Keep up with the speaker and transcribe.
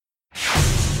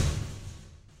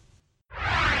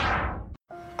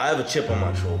I have a chip on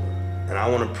my shoulder, and I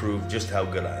want to prove just how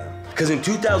good I am. Because in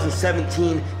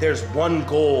 2017, there's one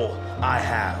goal I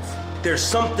have. There's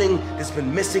something that's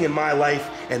been missing in my life,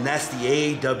 and that's the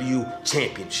AAW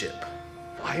Championship.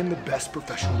 I am the best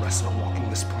professional wrestler walking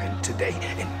this planet today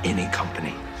in any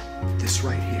company. This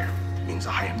right here means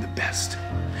I am the best,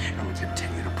 and I'm going to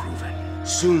continue to prove it.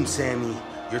 Soon, Sammy,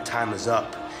 your time is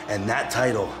up, and that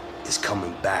title is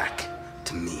coming back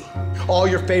to me. All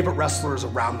your favorite wrestlers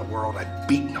around the world, I've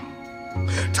beaten them.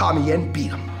 Tommy Yen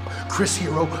beat him. Chris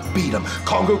Hero beat him.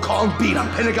 Congo Kong beat him.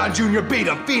 Pentagon Jr. beat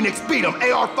him. Phoenix beat him.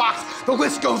 AR Fox, the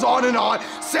list goes on and on.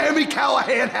 Sami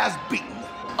Callihan has beaten them.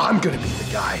 I'm gonna be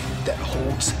the guy that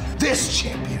holds this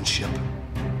championship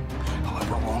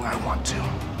however long I want to.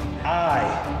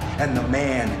 I am the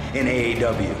man in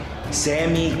AAW,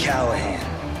 Sami Callihan.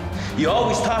 You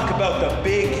always talk about the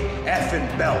big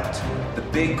effing belt. The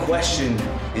big question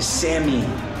is, Sami,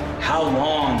 how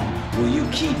long will you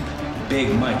keep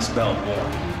Big Mike's belt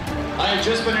warm? I have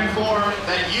just been informed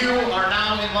that you are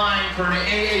now in line for an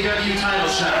AAW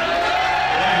title shot.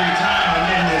 Every time I'm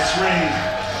in this ring,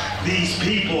 these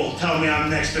people tell me I'm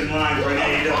next in line for an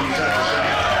AAW title shot.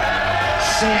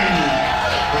 Sami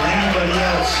or anybody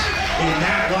else in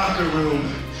that locker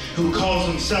room who calls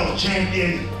himself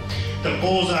champion, the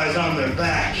bullseye's on their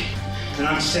back, and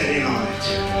I'm set in on it.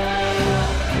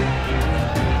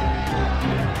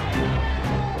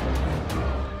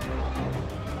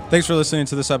 Thanks for listening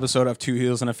to this episode of Two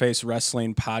Heels and a Face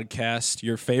Wrestling Podcast,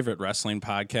 your favorite wrestling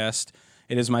podcast.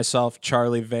 It is myself,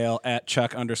 Charlie Vale, at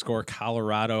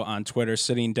Chuck_Colorado on Twitter,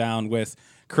 sitting down with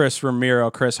Chris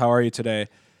Ramiro. Chris, how are you today?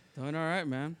 Doing all right,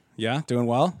 man. Yeah, doing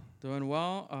well? Doing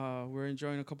well. We're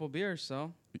enjoying a couple beers,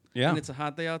 so. Yeah. And it's a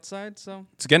hot day outside, so.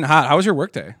 It's getting hot. How was your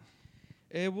work day?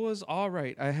 It was all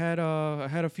right. I had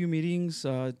a few meetings,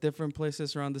 different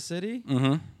places around the city,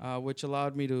 which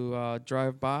allowed me to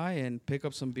drive by and pick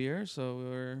up some beer.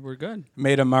 So we're good.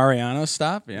 Made a Mariano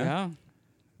stop. Yeah.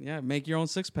 Yeah. Make your own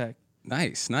 6-pack.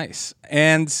 Nice.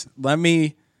 And let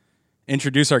me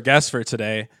introduce our guest for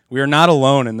today. We are not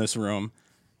alone in this room.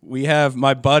 We have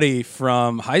my buddy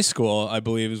from high school, I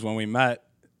believe, is when we met.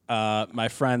 My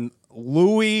friend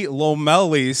Louis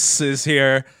Lomelis is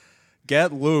here.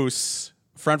 Get loose.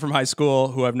 Friend from high school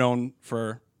who I've known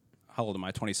for, how old am I,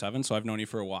 27, so I've known you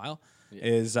for a while,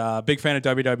 is a big fan of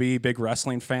WWE, big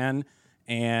wrestling fan,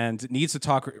 and needs to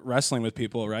talk wrestling with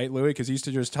people, right, Louis? Because you used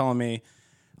to just telling me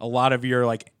a lot of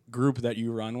your group that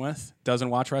you run with doesn't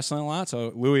watch wrestling a lot,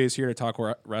 so Louis is here to talk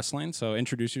wrestling, so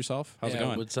introduce yourself. How's it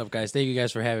going? What's up, guys? Thank you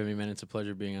guys for having me, man. It's a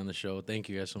pleasure being on the show. Thank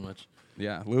you guys so much.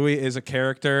 Yeah, Louis is a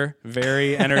character,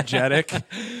 very energetic,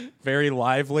 very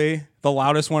lively, the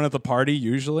loudest one at the party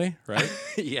usually, right?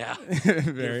 Yeah.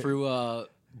 Through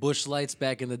Busch Lights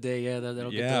back in the day,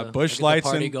 that'll get Busch the Lights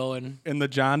party going. In the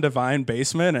John Devine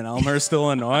basement in Elmhurst,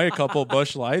 Illinois, a couple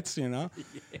Busch Lights, Yeah.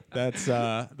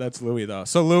 That's Louis though.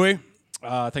 So Louis,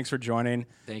 thanks for joining.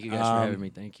 Thank you guys for having me.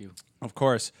 Thank you. Of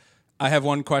course. I have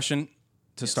one question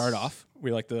to start off.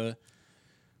 We like to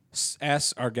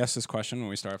ask our guests this question when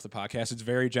we start off the podcast. It's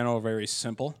very general, very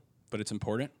simple, but it's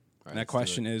important. Right, and that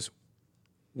question is,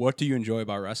 what do you enjoy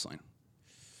about wrestling?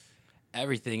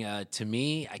 Everything. To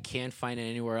me, I can't find it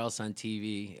anywhere else on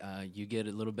TV. You get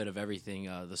a little bit of everything.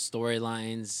 The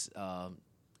storylines.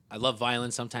 I love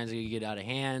violence. Sometimes you get out of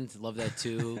hand. Love that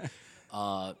too.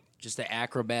 Just the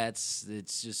acrobats.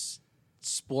 It's just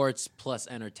sports plus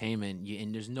entertainment.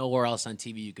 And there's nowhere else on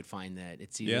TV you could find that.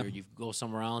 It's either you go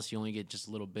somewhere else, you only get just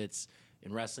little bits.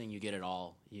 In wrestling, you get it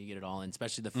all. And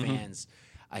especially the fans.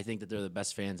 I think that they're the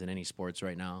best fans in any sports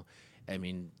right now. I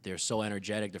mean, they're so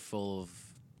energetic. They're full of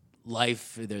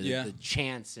life. They're the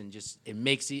chants, and just it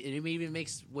even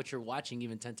makes what you're watching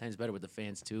even 10 times better with the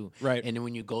fans too. Right. And then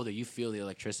when you go there, you feel the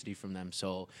electricity from them.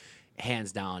 So,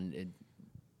 hands down, in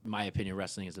my opinion,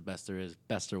 wrestling is the best there is,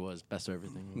 best there was, best of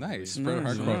everything. Nice.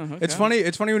 Hardcore. Okay. It's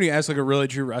funny when you ask a really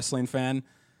true wrestling fan.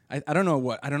 I don't know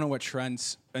what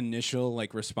Trent's initial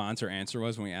response or answer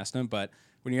was when we asked him, but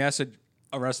when you ask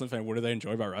a wrestling fan, what do they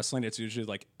enjoy about wrestling? It's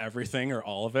usually everything or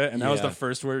all of it, and that was the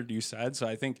first word you said. So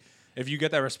I think if you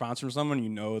get that response from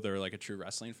someone, they're a true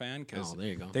wrestling fan because there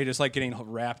you go. they just like getting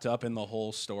wrapped up in the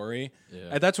whole story. Yeah.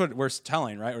 And that's what we're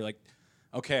telling, right? We're like,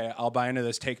 okay, I'll buy into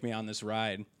this. Take me on this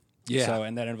ride. Yeah. So,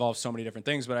 and that involves so many different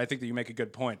things. But I think that you make a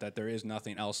good point that there is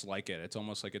nothing else like it. It's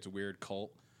almost like it's a weird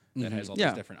cult that has all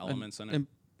these different elements in it. And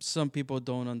some people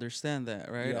don't understand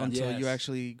that, right? Yeah. Until you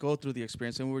actually go through the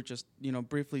experience. And we were just,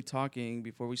 briefly talking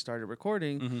before we started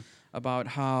recording about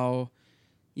how,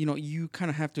 you kind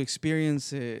of have to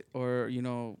experience it. Or,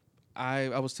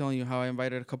 I was telling you how I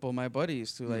invited a couple of my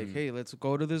buddies to hey, let's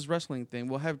go to this wrestling thing.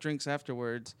 We'll have drinks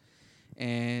afterwards.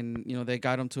 and they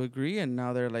got them to agree, and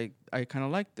now they're like, I kind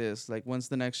of like this. Like, when's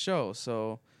the next show?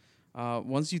 So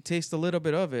once you taste a little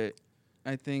bit of it,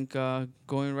 I think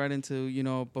going right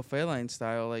into buffet line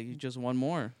style, like you just want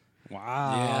more.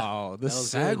 Wow, the that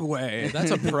was segue.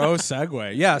 That's a pro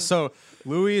segue. Yeah, so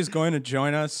Louis is going to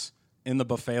join us in the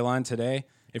buffet line today.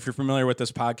 If you're familiar with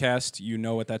this podcast, you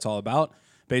know what that's all about.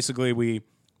 Basically, we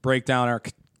break down our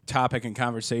topic and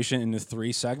conversation into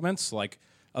 3 segments, like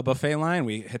a buffet line.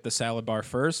 We hit the salad bar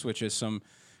first, which is some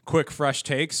quick, fresh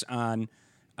takes on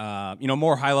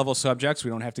more high-level subjects. We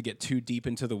don't have to get too deep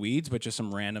into the weeds, but just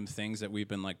some random things that we've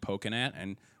been like poking at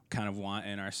and kind of want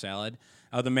in our salad.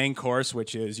 The main course,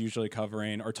 which is usually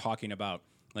covering or talking about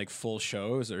like full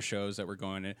shows or shows that we're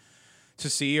going to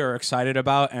see or excited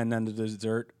about, and then the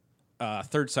dessert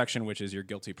third section, which is your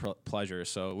guilty pleasure.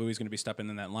 So Louis is going to be stepping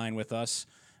in that line with us.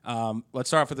 Let's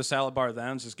start off with the salad bar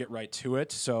then. Let's just get right to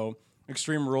it. So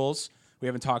Extreme Rules, we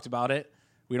haven't talked about it.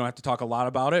 We don't have to talk a lot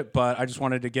about it, but I just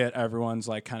wanted to get everyone's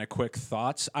like kind of quick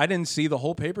thoughts. I didn't see the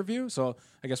whole pay-per-view, so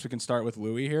I guess we can start with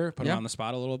Louis here, put him on the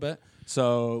spot a little bit.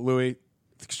 So Louis,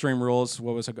 Extreme Rules,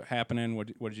 what was happening?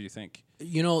 What did you think?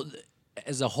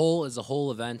 As a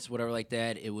whole event, whatever like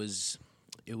that, it was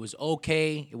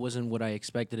okay. It wasn't what I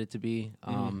expected it to be.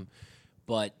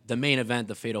 But the main event,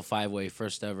 the Fatal 5-Way,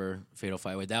 first ever Fatal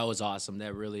 5-Way, that was awesome.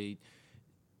 That really,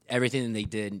 everything that they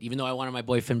did, even though I wanted my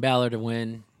boy Finn Balor to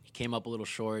win, he came up a little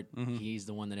short. He's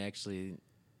the one that actually,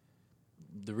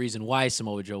 the reason why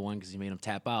Samoa Joe won, because he made him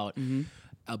tap out.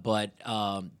 But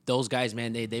those guys,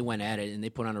 man, they went at it, and they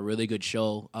put on a really good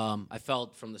show. I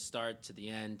felt from the start to the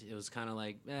end, it was kind of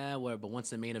like, whatever. But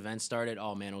once the main event started,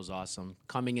 oh, man, it was awesome.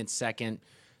 Coming in second,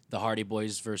 the Hardy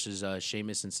Boys versus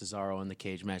Sheamus and Cesaro in the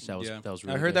cage match. That was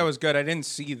really I heard good. that was good. I didn't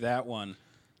see that one.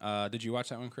 Did you watch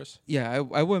that one, Chris? Yeah,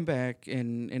 I went back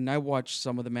and I watched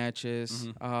some of the matches.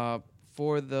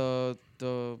 For the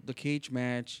cage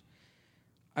match,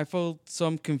 I felt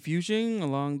some confusion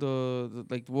along the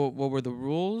like what were the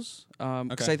rules?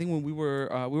 Because I think when we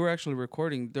were actually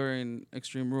recording during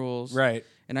Extreme Rules, right?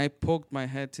 And I poked my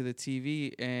head to the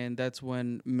TV, and that's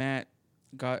when Matt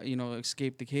got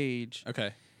escaped the cage.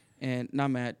 Okay. And not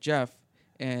Matt, Jeff,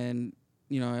 and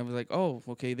I was like, oh,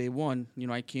 okay, they won.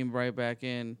 I came right back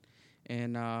in,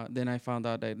 and then I found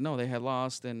out that no, they had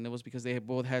lost, and it was because they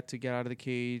both had to get out of the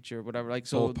cage or whatever. Like,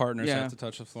 so both partners have to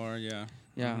touch the floor. Yeah.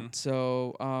 Yeah.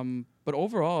 So, but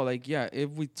overall, like, yeah, if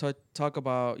we talk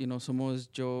about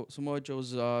Samoa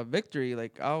Joe's victory,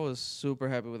 like, I was super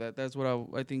happy with that. That's what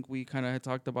I think we kind of had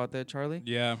talked about that, Charlie.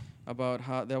 Yeah. About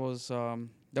how that was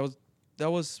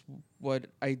what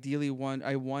ideally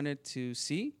I wanted to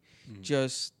see,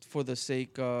 just for the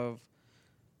sake of,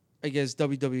 I guess,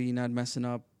 WWE not messing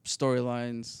up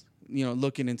storylines,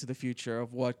 looking into the future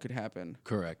of what could happen.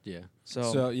 Correct, yeah.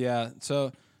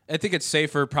 So I think it's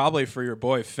safer probably for your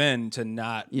boy Finn to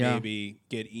not maybe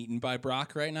get eaten by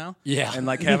Brock right now. Yeah. And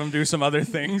like have him do some other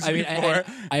things before.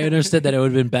 I understood that it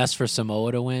would have been best for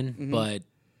Samoa to win, but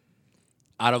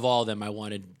out of all of them, I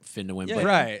wanted Finn to win. Yeah, but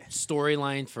right.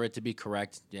 Storyline for it to be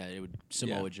correct, it would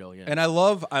Samoa Joe. Yeah. And I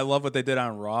love what they did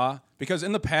on Raw, because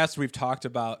in the past we've talked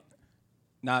about,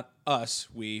 not us,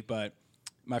 but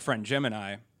my friend Jim and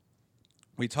I,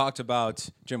 we talked about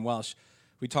Jim Welsh.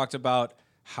 We talked about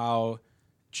how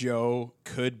Joe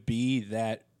could be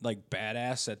that like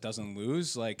badass that doesn't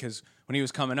lose, like, because when he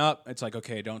was coming up, it's like,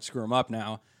 okay, don't screw him up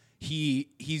now.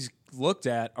 He's looked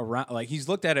at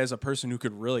as a person who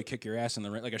could really kick your ass in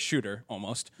the ring, like a shooter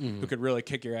almost, who could really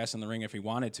kick your ass in the ring if he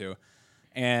wanted to.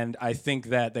 And I think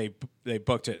that they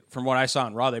booked it, from what I saw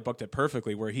on Raw, they booked it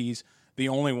perfectly, where he's the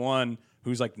only one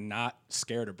who's like not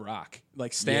scared of Brock,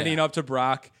 like standing up to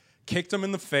Brock, kicked him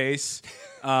in the face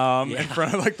in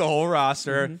front of like the whole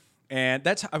roster. And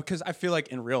that's because I feel like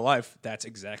in real life, that's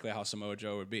exactly how Samoa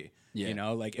Joe would be. Yeah.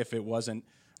 Like if it wasn't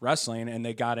wrestling and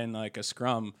they got in like a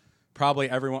scrum, probably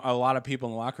a lot of people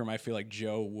in the locker room, I feel like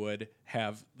Joe would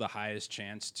have the highest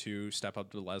chance to step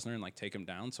up to Lesnar and like take him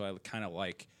down. So I kind of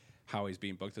like how he's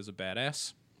being booked as a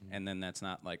badass. And then that's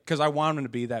not like, because I want him to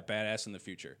be that badass in the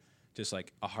future. Just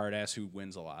like a hard ass who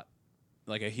wins a lot,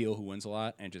 like a heel who wins a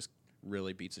lot and just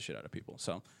really beats the shit out of people.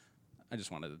 So I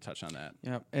just wanted to touch on that.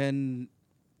 Yeah. And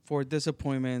for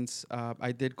disappointments,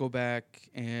 I did go back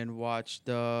and watch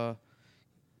the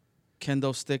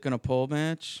kendo stick and a pole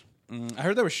match. I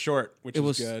heard that was short, which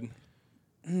was good.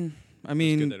 I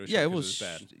mean, it was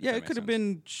bad. Yeah, it could have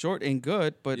been short and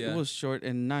good, but it was short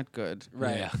and not good.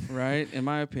 Right. Yeah. Right. In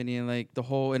my opinion, like the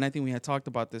whole, and I think we had talked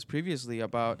about this previously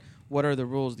about what are the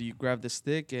rules? Do you grab the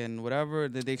stick and whatever?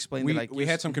 Did they explain that? Like we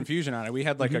had some confusion on it. We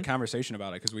had like a conversation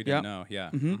about it because we didn't know.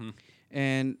 Yeah.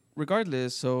 And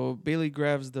regardless, so Bailey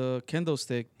grabs the kendo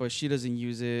stick, but she doesn't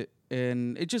use it,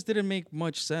 and it just didn't make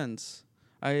much sense.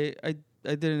 I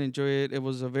didn't enjoy it. It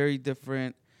was a very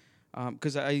different,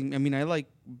 because I mean I like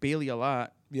Bailey a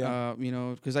lot. Yeah. You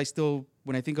know, because I still,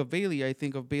 when I think of Bailey, I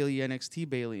think of Bailey NXT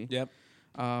Bailey. Yep.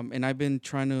 And I've been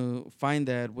trying to find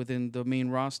that within the main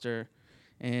roster,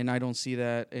 and I don't see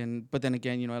that. But then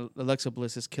again, you know, Alexa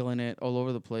Bliss is killing it all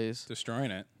over the place.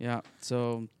 Destroying it. Yeah.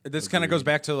 So This kind of goes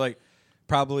back to like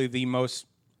probably the most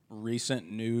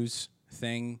recent news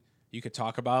thing you could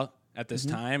talk about at this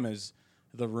time is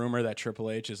the rumor that Triple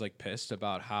H is like pissed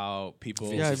about how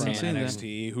people Yeah, I've from been seeing that.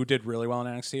 NXT who did really well in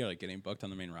NXT are like getting booked on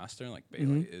the main roster. Like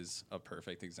Bailey is a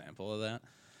perfect example of that.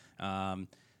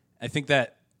 I think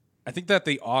that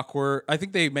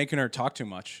they making her talk too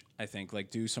much. I think like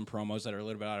do some promos that are a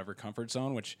little bit out of her comfort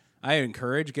zone, which I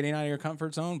encourage getting out of your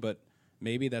comfort zone, but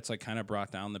maybe that's like kind of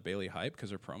brought down the Bailey hype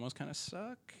because her promos kind of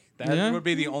suck. That would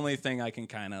be the only thing I can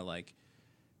kind of like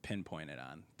pinpoint it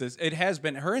on. It has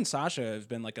been her and Sasha have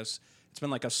been like it's been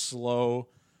like a slow,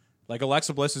 like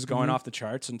Alexa Bliss is going off the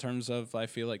charts in terms of I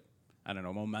feel like I don't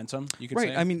know momentum. You could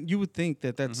say. I mean, you would think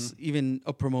that that's even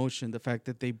a promotion. The fact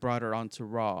that they brought her onto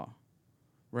Raw,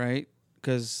 right?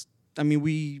 Because I mean,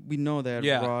 we know that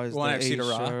Raw is the NXT to A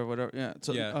Raw. or whatever. Yeah.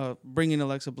 So bringing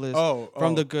Alexa Bliss Oh.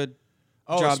 from the good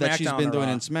job that she's SmackDown been to doing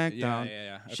Raw. in SmackDown.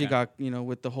 Yeah. She Okay. got, you know,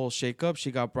 with the whole shakeup,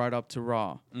 she got brought up to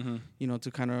Raw, you know,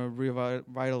 to kind of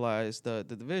revitalize the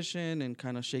division and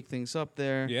kind of shake things up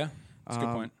there. Yeah, that's a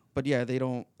good point. But yeah, they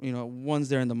don't, you know, once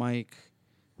they're in the mic,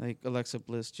 like Alexa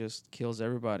Bliss just kills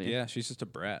everybody. Yeah, she's just a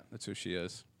brat. That's who she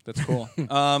is. That's cool.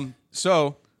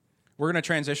 So we're gonna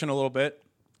transition a little bit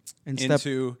And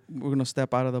into we're gonna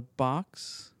step out of the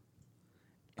box.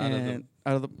 Out of the- And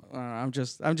out of the. I'm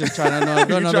just trying to know.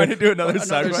 You're trying to do another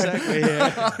segue? segue,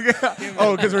 yeah.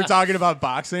 oh, because we're talking about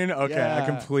boxing. Okay, I Yeah.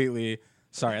 completely.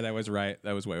 Sorry, that was right.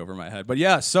 That was way over my head. But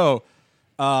yeah, so,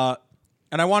 and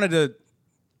I wanted to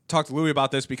talk to Louis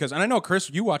about this because, and I know Chris,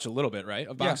 you watch a little bit, right,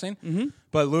 of boxing. Mm-hmm.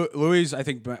 But Louis, I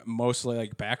think mostly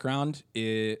like background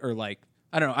or like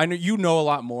I don't know. I know you know a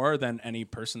lot more than any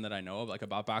person that I know of, like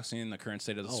about boxing and the current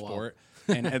state of the sport,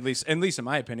 and at least in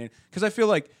my opinion, because I feel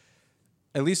like.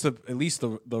 At least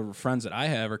the friends that I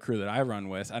have or crew that I run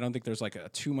with, I don't think there's like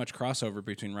too much crossover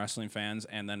between wrestling fans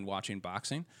and then watching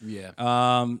boxing. Yeah.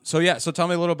 So tell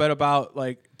me a little bit about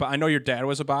like, but I know your dad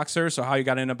was a boxer, so how you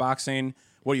got into boxing,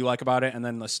 what you like about it, and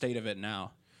then the state of it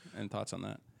now, and thoughts on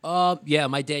that. Yeah,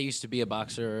 my dad used to be a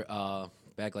boxer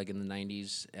back like in the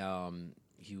 90s.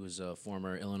 He was a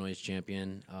former Illinois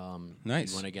champion. Nice.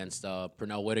 He went against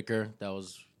Pernell Whitaker. That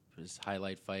was his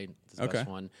highlight fight, his best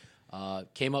one.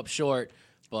 Came up short,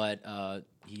 but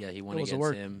he won It was a against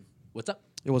work. him. What's up?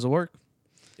 It was a work.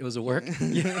 It was a work.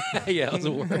 yeah, it was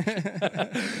a work.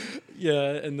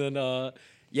 yeah, and then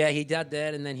he did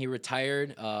that, and then he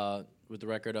retired with the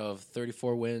record of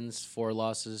 34 wins, 4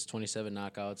 losses, 27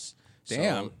 knockouts.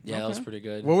 Damn. So, yeah, that was pretty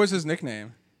good. What was his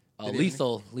nickname?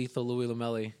 Lethal Louis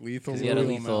Lamelli. Lethal 'Cause he had a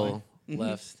Louis lethal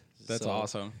left. That's So,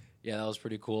 awesome. Yeah, that was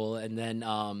pretty cool. And then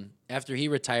after he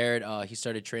retired, he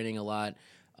started training a lot.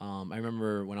 I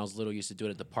remember when I was little, I used to do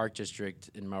it at the Park District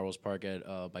in Melrose Park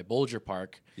by Bolger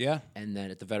Park. Yeah. And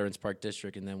then at the Veterans Park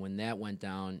District. And then when that went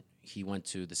down, he went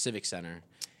to the Civic Center.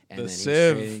 And The then he was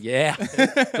Civ. training- Yeah.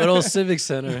 Good old Civic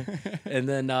Center. And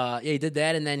then, he did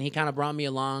that. And then he kind of brought me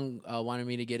along, wanted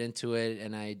me to get into it.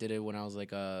 And I did it when I was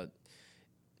like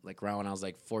around when I was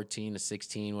like 14 to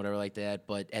 16, whatever like that.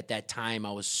 But at that time,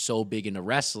 I was so big into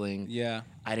wrestling. Yeah.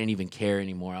 I didn't even care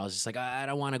anymore. I was just like, I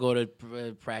don't want to go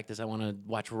to practice. I want to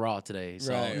watch Raw today.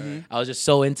 So Right. I was just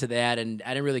so into that, and I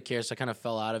didn't really care. So I kind of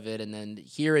fell out of it. And then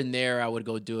here and there, I would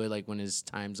go do it. Like when his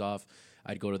time's off,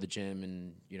 I'd go to the gym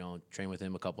and train with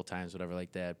him a couple times, whatever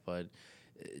like that. But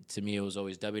to me, it was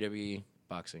always WWE,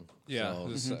 boxing. Yeah, So,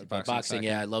 this is, but boxing boxing. second.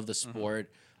 Yeah, I love the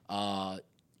sport.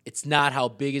 It's not how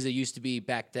big as it used to be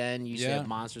back then. You used to Yeah. have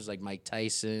monsters like Mike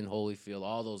Tyson, Holyfield,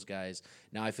 all those guys.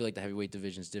 Now I feel like the heavyweight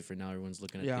division's different. Now everyone's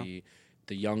looking at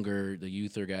the younger, the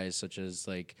youther guys, such as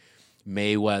like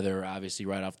Mayweather, obviously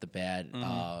right off the bat,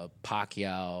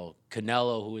 Pacquiao,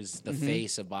 Canelo, who is the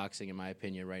face of boxing in my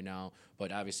opinion right now.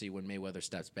 But obviously when Mayweather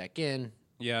steps back in,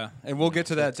 Yeah, and we'll get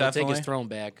to that he'll definitely. take his throne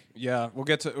back. Yeah, we're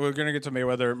gonna get to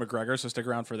Mayweather McGregor, so stick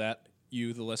around for that,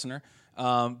 you the listener.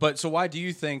 But so why do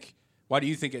you think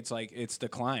it's like it's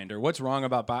declined, or what's wrong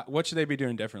about what should they be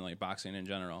doing differently, boxing in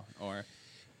general, or?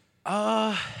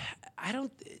 I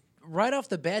don't. Right off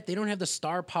the bat, they don't have the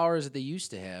star powers that they used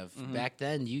to have. Back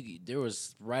then, there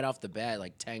was right off the bat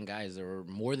like 10 guys. There were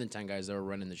more than 10 guys that were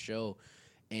running the show,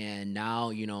 and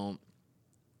now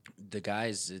The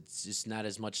guys, it's just not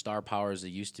as much star power as it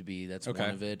used to be. That's Okay. one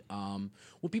of it.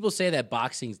 When people say that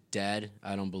boxing's dead,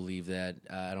 I don't believe that.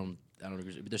 I don't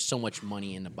agree. There's so much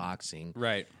money in the boxing.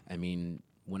 Right. I mean,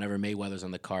 whenever Mayweather's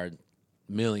on the card,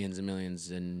 millions and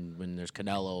millions, and when there's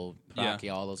Canelo, Yeah.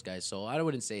 Pacquiao, all those guys. So I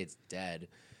wouldn't say it's dead.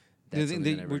 Do you That's think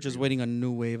something that I we're just agree with. waiting on a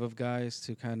new wave of guys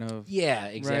to kind of Yeah,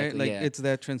 exactly. right? Like yeah. it's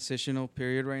that transitional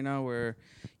period right now where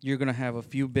you're gonna have a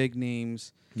few big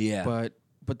names, Yeah.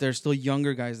 but there's still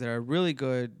younger guys that are really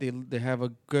good. They have a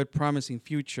good, promising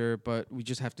future, but we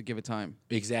just have to give it time.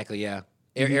 Exactly, yeah.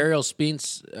 Mm-hmm. Ariel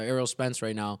Spence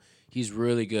right now, he's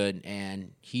really good,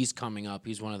 and he's coming up.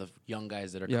 He's one of the young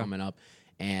guys that are Yeah. coming up,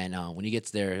 and when he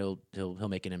gets there, he'll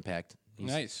make an impact.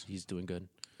 Nice. He's doing good.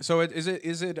 So is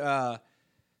it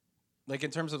like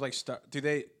in terms of like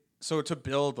so to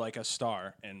build like a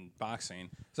star in boxing?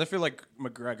 Because I feel like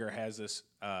McGregor has this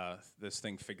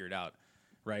thing figured out,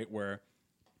 right? Where,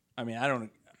 I mean, I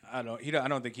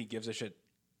don't think he gives a shit.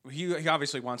 He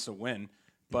obviously wants to win,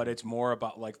 but it's more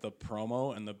about like the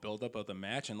promo and the buildup of the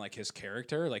match and like his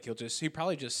character. Like he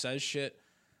probably just says shit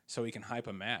so he can hype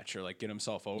a match or like get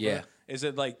himself over. Yeah. Is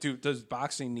it like, does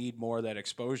boxing need more of that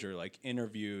exposure, like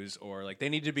interviews, or like they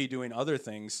need to be doing other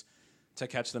things to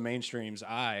catch the mainstream's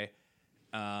eye?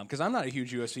 Because I'm not a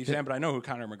huge UFC fan, but I know who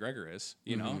Conor McGregor is,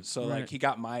 you know? So, like, he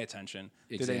got my attention.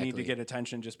 Do they need to Exactly. get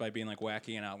attention just by being, like,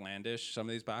 wacky and outlandish, some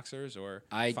of these boxers, or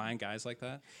find guys like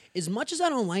that? As much as I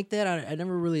don't like that, I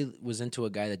never really was into a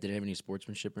guy that didn't have any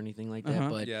sportsmanship or anything like that,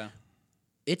 but Yeah.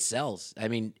 it sells. I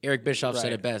mean, Eric Bischoff said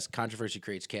Right. it best, controversy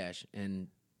creates cash, and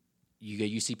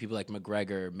you see people like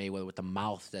McGregor, Mayweather with the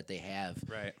mouth that they have.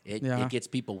 Right. It Yeah. gets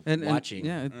people And watching.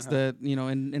 yeah, it's that, you know,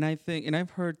 and I think, and I've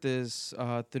heard this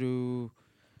through,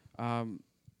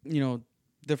 you know,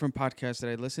 different podcasts that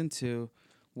I listen to,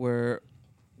 where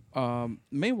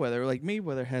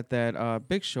Mayweather had that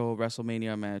Big Show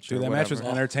WrestleMania match. Dude, or that match was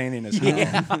whatever. entertaining as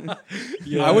hell.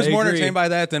 I was more entertained by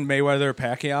that than Mayweather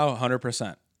Pacquiao,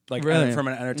 100%. Like, Really? from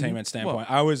an entertainment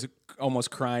standpoint. I was almost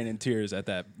crying in tears at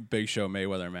that Big Show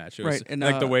Mayweather match. It was, Right, and,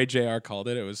 like, the way JR called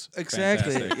it, it was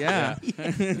Exactly. fantastic. Yeah.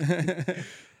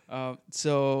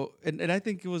 So, and I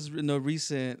think it was in the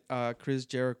recent Chris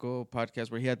Jericho podcast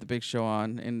where he had the Big Show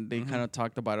on, and they kind of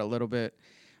talked about it a little bit.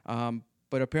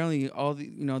 But apparently,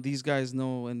 these guys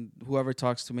know, and whoever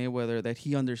talks to Mayweather, that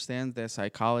he understands that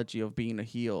psychology of being a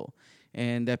heel,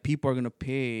 and that people are gonna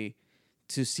pay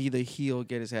to see the heel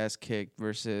get his ass kicked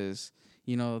versus,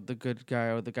 you know, the good guy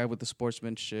or the guy with the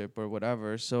sportsmanship or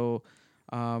whatever. So,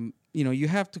 you know, you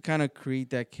have to kind of create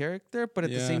that character, but at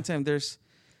the same time, there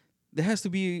has to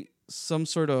be some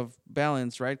sort of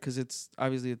balance, right? Because it's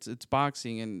obviously it's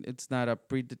boxing, and it's not a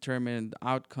predetermined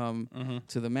outcome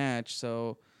to the match.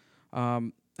 So, I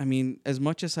mean, as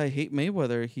much as I hate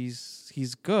Mayweather,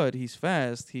 he's good, he's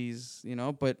fast,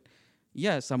 but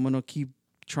yes, I'm gonna keep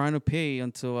trying to pay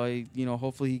until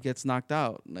hopefully he gets knocked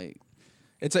out. Like,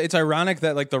 It's ironic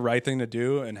that, like, the right thing to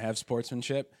do and have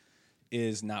sportsmanship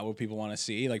is not what people want to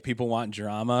see. Like, people want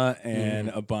drama and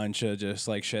a bunch of just,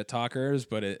 like, shit talkers,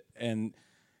 and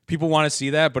people want to see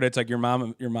that, but it's like your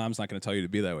mom's not going to tell you to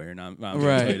be that way. Your mom's going to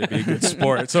tell you to be a good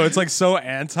sport. So it's like so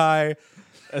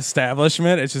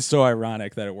anti-establishment. It's just so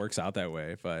ironic that it works out that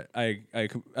way. But I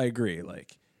agree,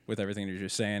 like, with everything you're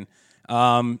just saying.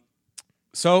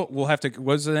 So we'll have to.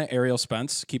 Was it Ariel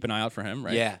Spence? Keep an eye out for him,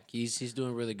 right? Yeah, he's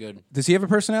doing really good. Does he have a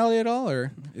personality at all,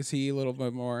 or is he a little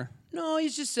bit more? No,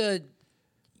 he's just a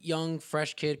young,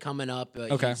 fresh kid coming up.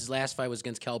 Okay. His last fight was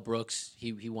against Kell Brooks.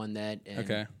 He won that. And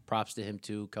Okay. Props to him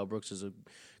too. Kell Brooks is a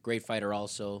great fighter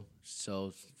also.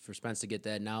 So for Spence to get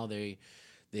that now, they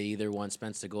either want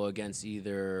Spence to go against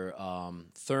either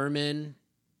Thurman,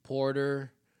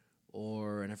 Porter,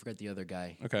 and I forgot the other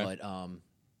guy. Okay. But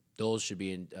those should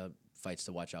be in fights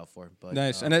to watch out for. But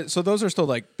Nice. And so those are still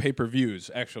like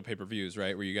actual pay-per-views,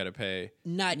 right? Where you got to pay.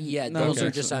 not yet. No, Those okay.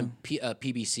 are just on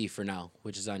PBC for now,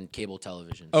 which is on cable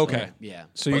television. Okay. So, yeah.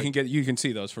 So you can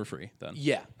see those for free then.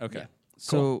 Yeah. Okay. Yeah.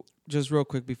 so just real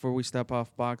quick before we step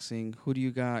off boxing, who do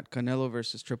you got? Canelo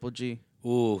versus Triple G.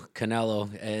 Ooh, Canelo.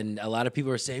 And a lot of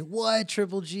people are saying, what?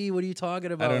 Triple G? What are you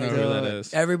talking about? I don't know Like, who that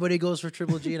is. Everybody goes for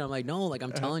Triple G. And I'm like, no, like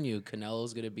I'm telling you,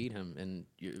 Canelo's going to beat him. And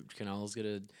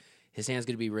his hand's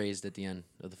going to be raised at the end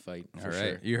of the fight. All For right.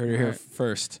 sure. You heard it here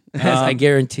first. I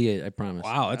guarantee it. I promise.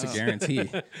 Wow, that's a guarantee.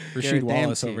 Rasheed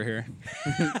Wallace Guarantee. over here.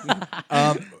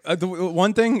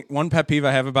 The one pet peeve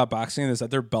I have about boxing is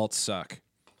that their belts suck.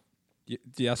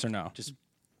 Yes or no? Just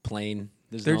plain.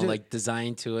 There's They're no just- like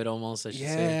design to it almost, I should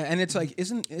Yeah, say. and it's like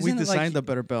isn't We it designed like, a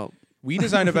better belt. we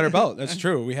designed a better belt. That's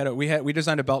true. We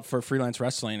designed a belt for freelance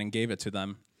wrestling and gave it to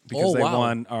them. because Oh, they wow.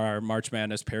 won our March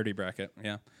Madness parody bracket.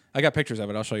 Yeah, I got pictures of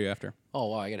it. I'll show you after. Oh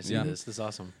wow, I gotta see Yeah. this. This is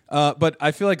awesome. But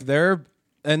I feel like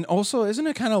and also, isn't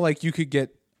it kind of like you could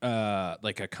get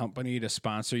like a company to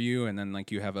sponsor you, and then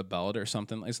like you have a belt or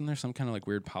something? Isn't there some kind of like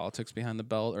weird politics behind the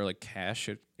belt, or like cash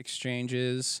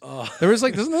exchanges? There was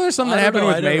like, isn't there something that I don't happened know.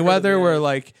 with I never heard of Mayweather that. where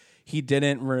like he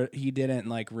didn't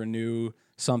like renew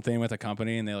something with a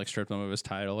company, and they like stripped him of his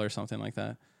title or something like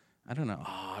that? I don't know.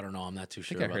 Oh, I don't know. I'm not too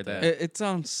sure I about heard that. that. It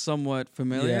sounds somewhat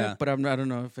familiar, Yeah. but I don't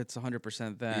know if it's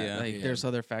 100% that. Yeah. Like, Yeah. there's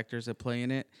other factors that play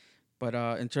in it. But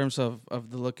in terms of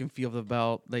the look and feel of the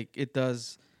belt, like, it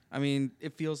does. I mean,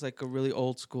 it feels like a really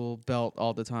old school belt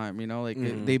all the time. You know, like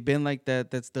they've been like that.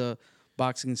 That's the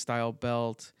boxing style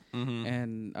belt.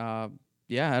 And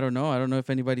yeah, I don't know. I don't know if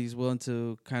anybody's willing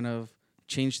to kind of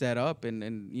change that up,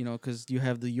 and you know, because you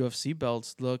have the UFC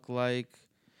belts look like,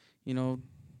 you know,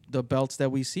 the belts that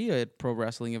we see at pro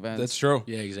wrestling events. That's true.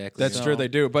 Yeah, exactly. That's So- true. They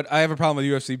do. But I have a problem with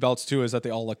UFC belts too. Is that they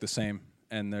all look the same,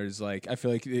 and there's like, I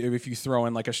feel like if you throw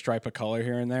in like a stripe of color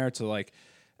here and there to like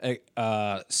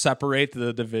separate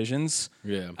the divisions,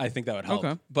 Yeah. I think that would help.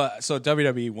 Okay. But so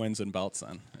WWE wins in belts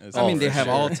then. I mean, they for have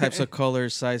sure. all types of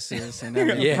colors, sizes, and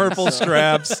everything. Yeah. Purple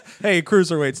straps. Hey,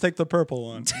 cruiserweights, take the purple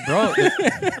one. Bro,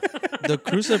 the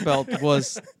cruiser belt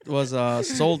was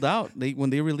sold out. When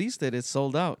they released it, it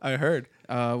sold out. I heard.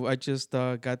 I just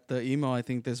got the email, I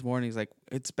think, this morning. It's like,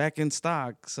 it's back in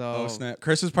stock. So, Oh snap!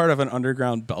 Chris is part of an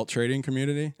underground belt trading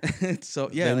community. so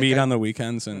yeah. They like meet I- on the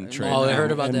weekends and trade. Oh, I now.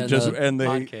 heard about and that in Just the and they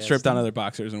podcast. strip down other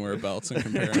boxers and wear belts and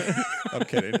compare. I'm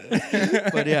kidding.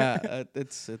 But yeah,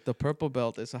 it's the purple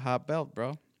belt. It's a hot belt,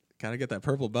 bro. Gotta get that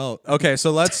purple belt. Okay,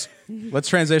 so let's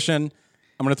transition.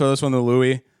 I'm gonna throw this one to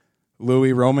Louis.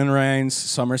 Louis, Roman Reigns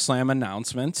SummerSlam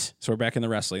announcement. So we're back in the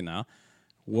wrestling now.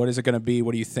 What is it gonna be?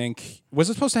 What do you think? Was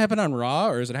it supposed to happen on Raw,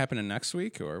 or is it happening next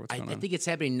week, or what's I going on? think it's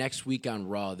happening next week on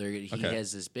Raw. He Okay.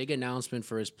 has this big announcement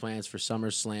for his plans for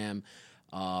SummerSlam.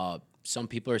 Some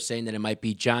people are saying that it might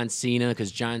be John Cena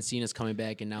because John Cena's coming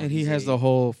back, and now And he he's has a- the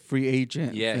whole free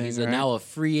agent. Yeah, thing, he's right? now a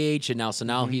free agent now. So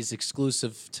now he's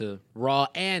exclusive to Raw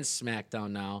and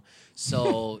SmackDown now.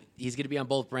 So he's going to be on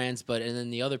both brands. And then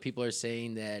the other people are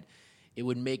saying that it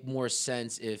would make more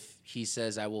sense if he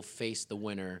says, I will face the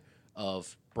winner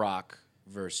of Brock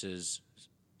versus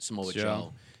Samoa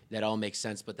Joe. That all makes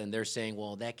sense. But then they're saying,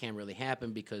 well, that can't really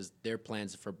happen because their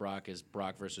plans for Brock is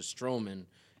Brock versus Strowman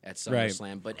at SummerSlam.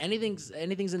 Right. But anything's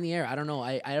in the air. I don't know.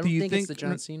 I don't Do you think it's the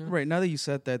John Cena. Right, now that you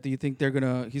said that, do you think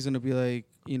he's gonna be like,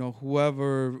 you know,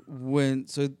 whoever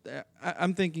wins? So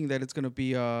I'm thinking that it's gonna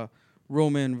be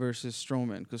Roman versus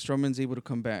Strowman, because Strowman's able to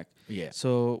come back. Yeah.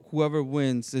 So whoever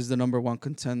wins is the number one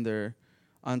contender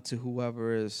onto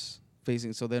whoever is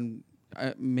facing. So then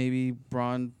maybe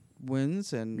Braun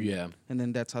wins, and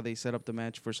then that's how they set up the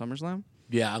match for SummerSlam.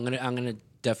 Yeah, I'm gonna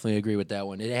definitely agree with that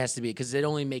one. It has to be because it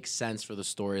only makes sense for the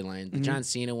storyline. The John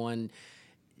Cena one,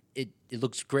 it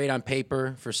looks great on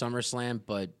paper for SummerSlam,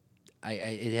 but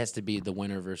it has to be the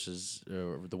winner versus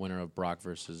the winner of Brock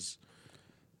versus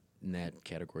in that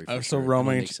category. For So sure. It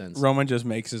Roman makes sense. Roman just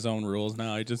makes his own rules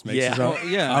now. He just makes Yeah. his own. Oh,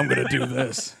 yeah. I'm gonna do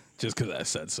this just because I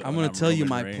said so. I'm and gonna tell you Roman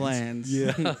my Reigns. plans.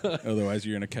 Yeah. Otherwise,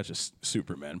 you're gonna catch a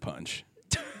Superman punch.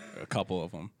 A couple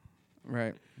of them.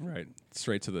 Right. Right.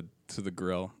 Straight to the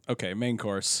grill. Okay, main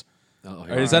course. Oh,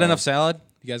 Is that enough salad?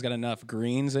 You guys got enough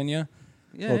greens in you?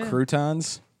 Yeah. Little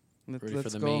croutons. Ready Let's for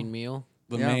the go. main meal?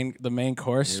 The main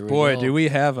course. Here we Boy, go. do we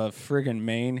have a friggin'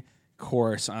 main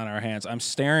course on our hands. I'm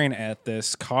staring at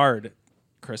this card,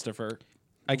 Christopher.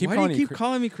 I keep Why do calling you keep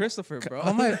calling me Christopher, bro?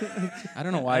 all my I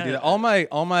don't know why I do that. All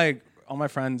my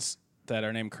friends that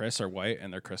are named Chris are white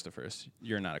and they're Christophers.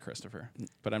 You're not a Christopher.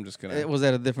 But I'm just gonna Was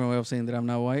that a different way of saying that I'm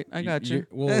not white? I got you.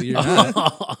 Well, you're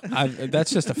not.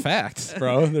 That's just a fact,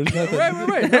 bro. There's nothing.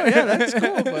 right. No, yeah, that's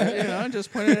cool. But I'm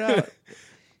just pointing it out.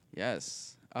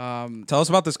 Yes. Tell us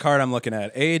about this card I'm looking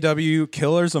at. AEW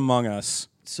Killers Among Us.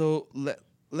 So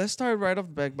let's start right off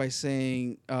the back by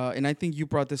saying, and I think you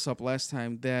brought this up last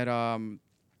time, that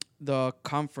the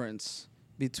conference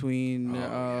between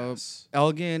yes.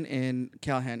 Elgin and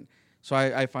Callahan. So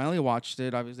I finally watched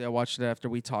it. Obviously, I watched it after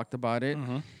we talked about it,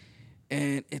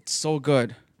 and it's so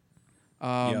good.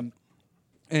 Yep.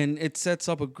 And it sets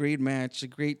up a great match, a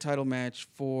great title match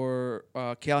for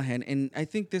Callahan. And I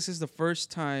think this is the first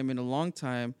time in a long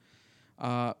time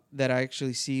that I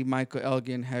actually see Michael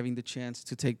Elgin having the chance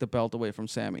to take the belt away from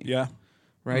Sammy. Yeah.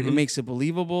 Right? It makes it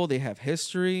believable. They have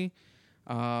history.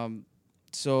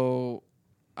 So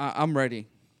I'm ready.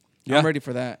 Yeah. I'm ready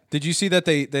for that. Did you see that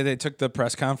they took the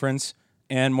press conference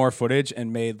and more footage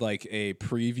and made like a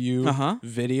preview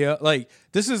video. Like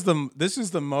this is the most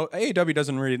AEW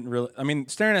doesn't really. I mean,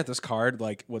 staring at this card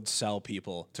like would sell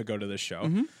people to go to this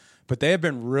show. But they have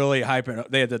been really hyping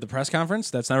up. They had the press conference.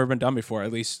 That's never been done before.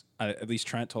 At least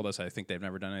Trent told us. I think they've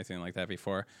never done anything like that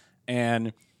before.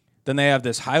 And then they have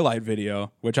this highlight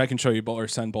video, which I can show you both or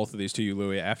send both of these to you,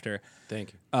 Louis, after.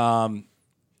 Thank you.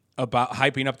 About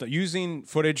hyping up using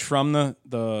footage from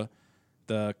the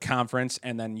conference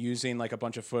and then using like a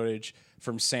bunch of footage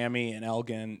from Sammy and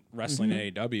Elgin wrestling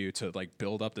AEW to like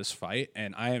build up this fight.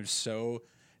 And I am so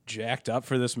jacked up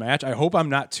for this match. I hope I'm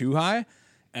not too high.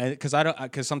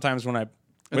 Because sometimes when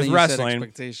with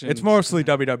wrestling, it's mostly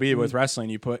WWE. With wrestling,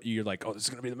 you're like, oh, this is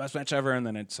gonna be the best match ever, and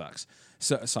then it sucks.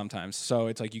 So sometimes, so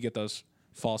it's like you get those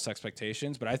false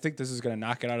expectations. But I think this is gonna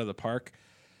knock it out of the park.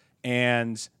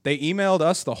 And they emailed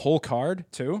us the whole card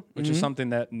too, which is something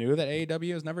that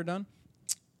AEW has never done.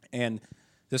 And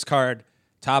this card,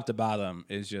 top to bottom,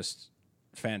 is just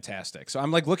fantastic. So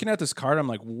I'm like looking at this card, I'm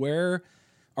like, where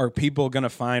are people gonna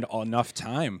find enough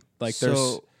time? Like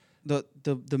there's.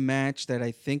 The match that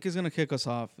I think is going to kick us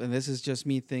off, and this is just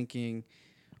me thinking,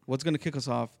 what's going to kick us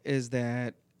off is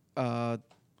that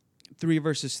 3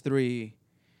 versus 3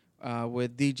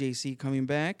 with DJC coming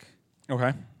back.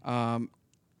 Okay.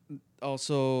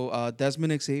 Also,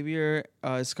 Desmond Xavier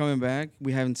is coming back.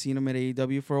 We haven't seen him at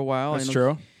AEW for a while. That's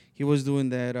true. He was doing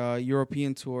that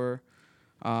European tour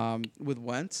with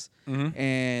Wentz.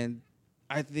 And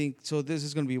I think, so this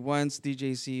is going to be Wentz,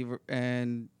 DJC,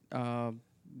 and...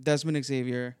 Desmond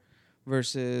Xavier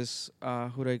versus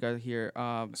who do I got here?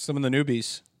 Some of the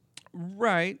newbies.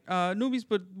 Right. Newbies,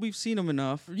 but we've seen them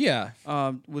enough. Yeah.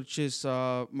 Which is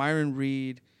Myron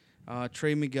Reed,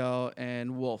 Trey Miguel,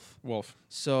 and Wolf.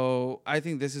 So I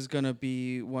think this is going to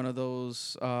be one of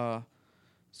those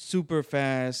super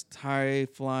fast,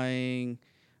 high-flying...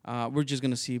 we're just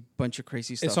going to see a bunch of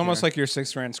crazy stuff. It's almost like your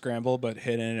 6-man scramble, but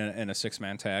hidden in a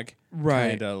 6-man tag. Right.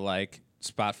 Kind of like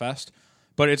Spot Fest.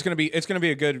 But it's gonna be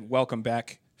a good welcome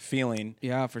back feeling.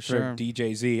 Yeah, for sure.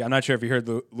 DJZ. I'm not sure if you heard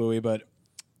Louis, but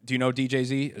do you know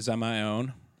DJZ? Is that my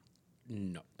own?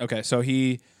 No. Okay, so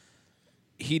he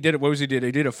did it. What was he did?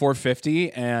 He did a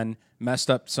 450 and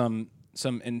messed up something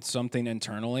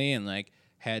internally and like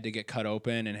had to get cut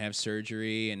open and have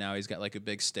surgery, and now he's got like a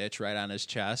big stitch right on his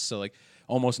chest. So like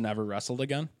almost never wrestled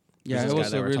again. Yeah, this it guy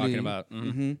was that we're really, talking about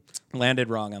landed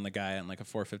wrong on the guy on like a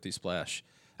 450 splash.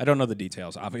 I don't know the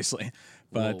details, obviously,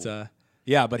 but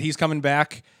but he's coming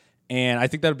back, and I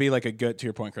think that'd be like a good, to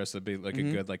your point, Chris, that'd be like a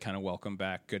good, like kind of welcome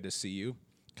back, good to see you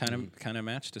kind of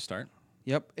match to start.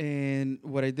 Yep, and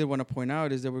what I did want to point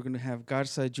out is that we're going to have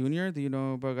Garza Jr. Do you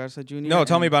know about Garza Jr.? No,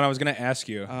 tell me about it. I was going to ask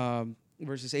you.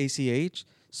 Versus ACH.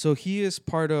 So he is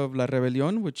part of La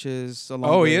Rebelión, which is along.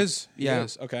 Oh, he is? Yeah. He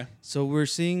is. Okay. So we're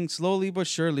seeing, slowly but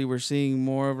surely, we're seeing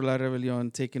more of La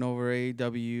Rebelión taking over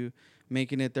AEW,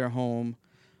 making it their home.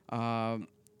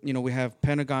 We have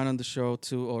Pentagon on the show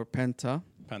too, or Penta,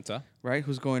 right?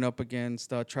 Who's going up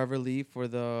against Trevor Lee for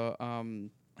the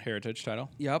Heritage title.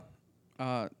 Yep.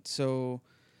 So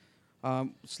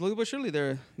slowly but surely,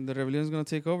 the Rebellion is gonna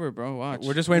take over, bro. Watch.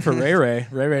 We're just waiting for Ray Ray.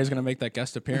 Ray Ray is gonna make that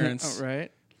guest appearance.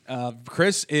 Right.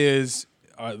 Chris is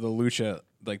the Lucha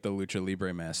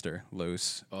Libre master,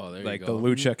 Luce. Oh, there you go. Like the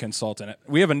Lucha consultant.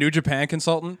 We have a New Japan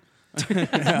consultant.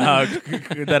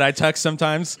 That I text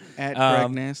sometimes at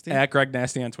Greg Nasty. At Greg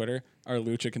Nasty on Twitter. Our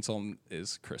Lucha consultant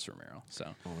is Chris Romero.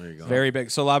 So there you go. Very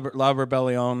big. So La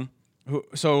Rebellion.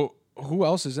 Who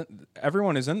else is in?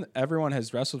 Everyone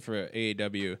has wrestled for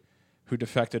AEW who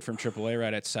defected from AAA,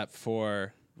 right? Except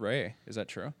for Ray. Is that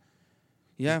true?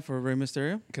 Yeah, for Rey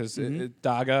Mysterio. Because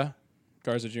Daga,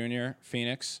 Garza Jr.,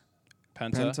 Phoenix,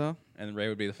 Penta, and Ray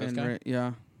would be the fifth guy.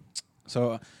 Yeah.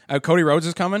 So Cody Rhodes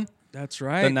is coming. That's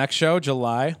right. The next show,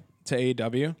 July, to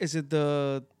AEW. Is it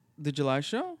the July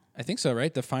show? I think so,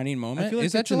 right? Defining Moment. I feel like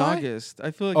is that it's July? in August.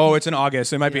 I feel like it's in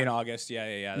August. It might be in August.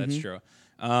 Yeah. That's true.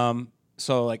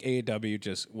 So like AEW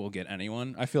just will get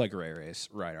anyone. I feel like Ray Ray's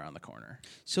right around the corner.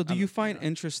 So do you find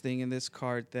interesting in this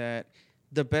card that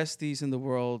the besties in the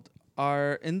world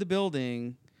are in the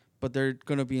building, but they're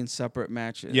going to be in separate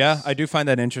matches? Yeah, I do find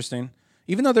that interesting.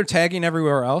 Even though they're tagging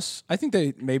everywhere else, I think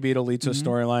maybe it'll lead to a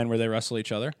storyline where they wrestle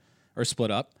each other or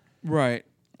split up. Right.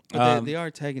 But they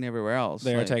are tagging everywhere else.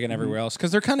 They are tagging everywhere else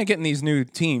because they're kind of getting these new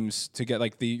teams to get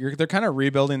like they're kind of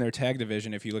rebuilding their tag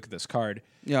division. If you look at this card,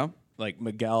 yeah, like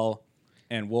Miguel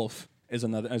and Wolf is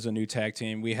a new tag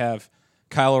team. We have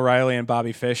Kyle O'Reilly and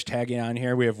Bobby Fish tagging on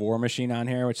here. We have War Machine on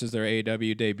here, which is their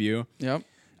AEW debut. Yep.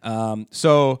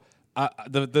 So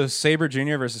the Sabre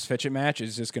Jr. versus Fitchett match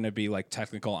is just going to be like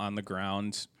technical on the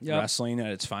ground wrestling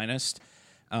at its finest.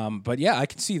 But yeah, I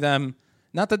can see them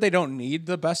Not that they don't need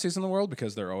the besties in the world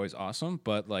because they're always awesome,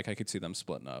 but like I could see them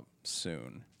splitting up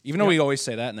soon. Even though we always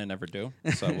say that and they never do,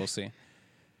 so we'll see.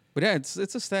 But yeah, it's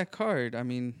a stacked card. I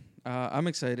mean, I'm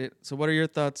excited. So, what are your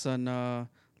thoughts on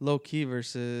Low Key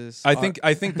versus? I think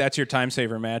that's your time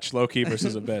saver match, Low Key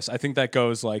versus Abyss. I think that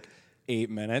goes like 8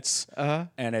 minutes,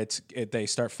 and they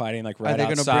start fighting like right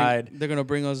outside. They're gonna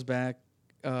bring us back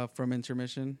from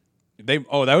intermission. That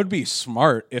would be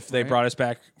smart if they brought us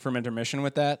back from intermission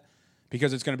with that,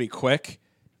 because it's gonna be quick,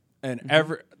 and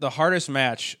the hardest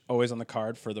match always on the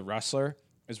card for the wrestler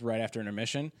is right after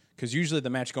intermission, because usually the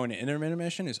match going to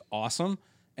intermission is awesome,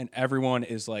 and everyone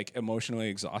is like emotionally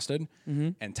exhausted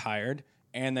and tired.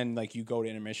 And then, like, you go to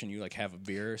intermission, you like have a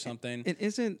beer or something. It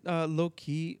isn't Low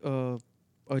Key.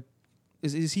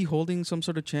 Is he holding some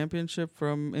sort of championship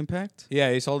from Impact?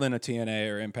 Yeah, he's holding a TNA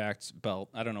or Impact belt.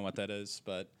 I don't know what that is,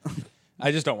 but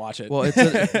I just don't watch it. Well,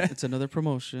 it's another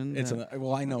promotion.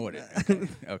 Well, I know what it is.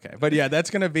 Okay. But yeah, that's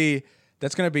gonna be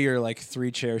your like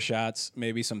 3 chair shots,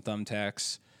 maybe some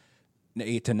thumbtacks, an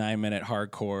 8 to 9 minute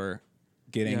hardcore,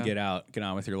 get in, get out, get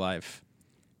on with your life.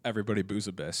 Everybody boos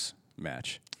Abyss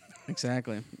match.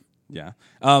 Exactly. Yeah.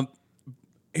 I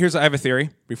have a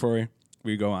theory before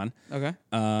we go on. Okay.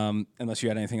 Unless you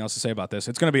had anything else to say about this.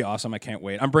 It's going to be awesome. I can't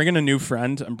wait. I'm bringing a new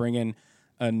friend. I'm bringing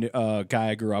a guy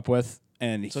I grew up with.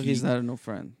 And so he's not a new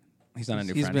friend. He's not a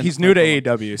new friend. He's new to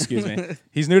AEW, excuse me.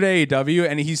 He's new to AEW,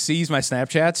 and he sees my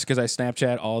Snapchats, because I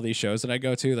Snapchat all these shows that I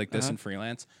go to, like this and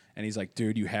freelance. And he's like,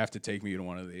 dude, you have to take me to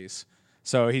one of these.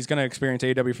 So he's going to experience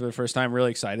AEW for the first time.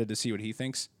 Really excited to see what he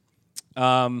thinks.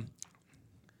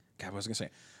 God, what was I going to say?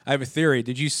 I have a theory.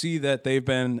 Did you see that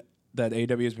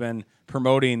AEW has been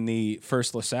promoting the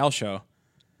first LaSalle show?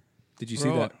 Did you see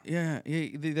that? Yeah.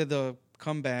 They did the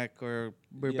comeback, or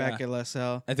we're back at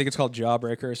LaSalle. I think it's called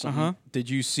Jawbreaker or something. Did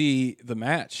you see the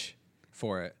match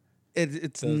for it?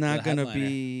 It's not going to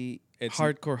be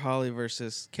Hardcore Holly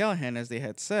versus Callahan as they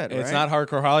had said, It's not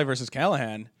Hardcore Holly versus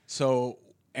Callahan. So,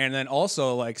 and then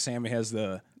also, like, Sammy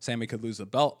could lose the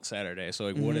belt Saturday. So,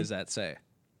 like, what does that say?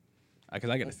 Because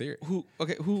I got a theory.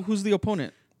 Who's the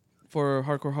opponent for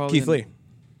Hardcore Holly? Keith Lee.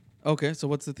 Okay, so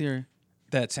what's the theory?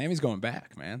 That Sammy's going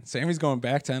back, man. Sammy's going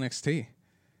back to NXT.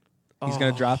 He's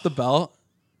going to drop the belt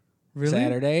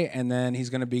Saturday, and then he's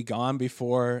going to be gone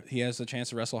before he has the chance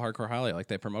to wrestle Hardcore Holly, like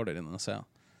they promoted in LaSalle.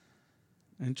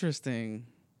 Interesting.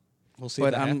 We'll see.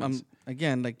 But I'm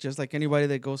again, like, just like anybody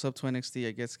that goes up to NXT,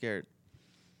 I get scared.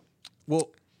 Well,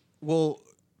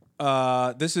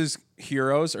 this is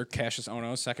Heroes or Cassius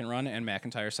Ohno's second run and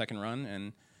McIntyre's second run,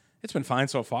 and it's been fine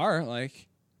so far. Like,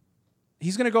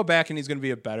 he's going to go back and he's going to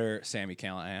be a better Sami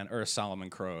Callihan or a Solomon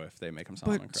Crow if they make him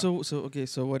Solomon Crow.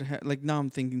 So what? Like, now I'm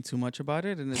thinking too much about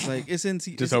it, and it's like,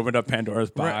 just opened up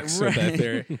Pandora's box with that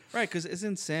theory, right? Because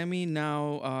isn't Sami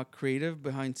now creative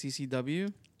behind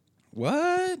CCW?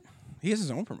 What? He has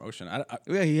his own promotion.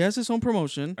 Yeah, he has his own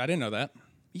promotion. I didn't know that.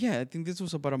 Yeah, I think this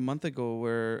was about a month ago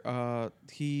where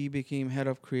he became head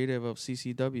of creative of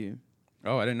CCW.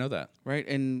 Oh, I didn't know that. Right,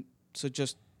 and so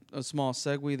just a small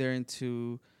segue there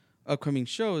into upcoming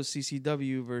shows,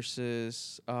 CCW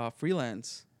versus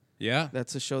Freelance. Yeah.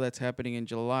 That's a show that's happening in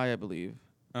July, I believe.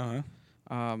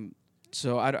 Uh-huh.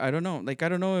 So I don't know. Like, I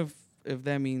don't know if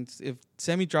that means, if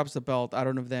Sami drops the belt, I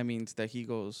don't know if that means that he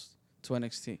goes to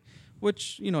NXT.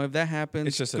 Which, you know, if that happens,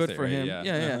 it's just good for him. Yeah.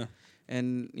 Yeah.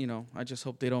 And, you know, I just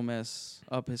hope they don't mess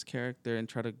up his character and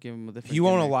try to give him a different He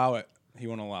won't allow it. He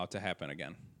won't allow it to happen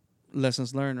again.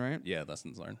 Lessons learned, right? Yeah,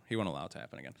 lessons learned. He won't allow it to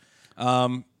happen again.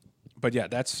 But yeah,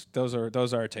 those are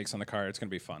our takes on the card. It's gonna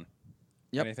be fun.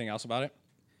 Yep. Anything else about it?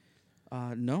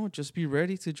 No, just be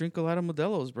ready to drink a lot of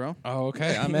Modelo's, bro. Oh,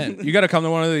 okay. I'm in. You got to come to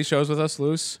one of these shows with us,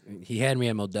 Luce. He had me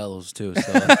at Modelo's too,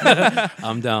 so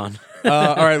I'm down.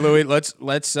 All right, Louis. Let's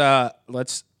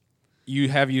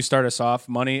you start us off.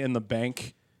 Money in the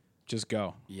Bank. Just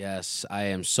go. Yes, I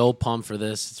am so pumped for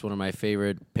this. It's one of my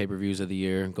favorite pay-per-views of the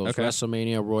year. It goes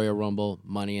WrestleMania, Royal Rumble,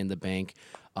 Money in the Bank.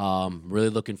 Really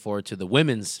looking forward to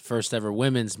the first ever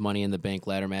women's Money in the Bank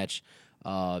ladder match.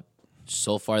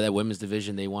 So far, that women's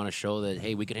division, they want to show that,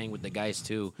 hey, we can hang with the guys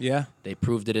too. Yeah. They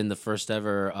proved it in the first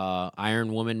ever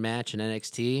Iron Woman match in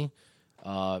NXT.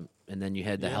 And then you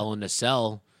had the Hell in a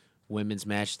Cell women's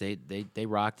match. They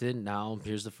rocked it. Now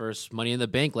here's the first Money in the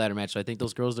Bank ladder match. So I think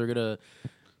those girls, they're going to...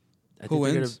 Who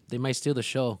wins? They might steal the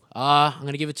show. I'm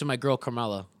going to give it to my girl,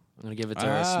 Carmella. I'm going to give it to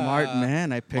her. Smart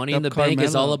man. I picked Money up in the Carmella. Bank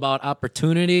is all about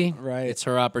opportunity. Right. It's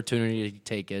her opportunity to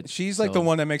take it. She's like the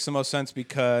one that makes the most sense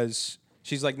because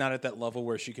she's like not at that level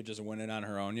where she could just win it on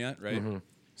her own yet, right? Mm-hmm.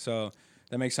 So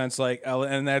that makes sense. Like,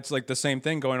 and that's like the same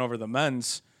thing going over the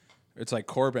men's. It's like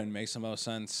Corbin makes the most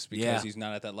sense because he's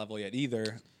not at that level yet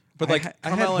either. But like I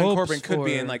had Carmella and hopes Corbin could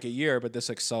be in for- like a year, but this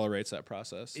accelerates that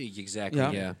process. Exactly.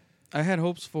 Yeah. Yeah. I had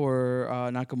hopes for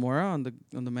Nakamura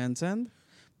on the men's end,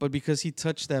 but because he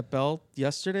touched that belt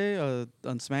yesterday on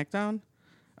SmackDown,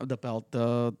 the belt,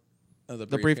 the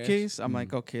briefcase, I'm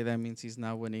like, okay, that means he's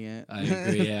not winning it. I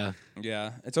agree. Yeah.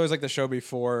 Yeah, it's always like the show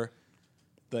before,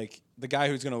 like the guy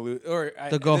who's gonna lose, or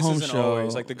The go-home this isn't show.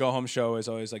 Always like the go home show is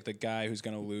always like the guy who's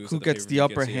gonna lose. Who at gets the pay-per-view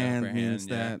upper gets hand means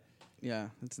yeah. that, yeah,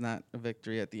 it's not a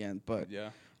victory at the end. But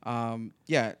Yeah.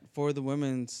 yeah, for the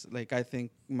women's, like I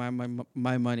think my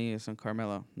money is on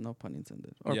Carmella. No pun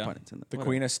intended, or Yeah. pun intended. The whatever.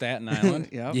 Queen of Staten Island.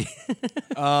 Yeah.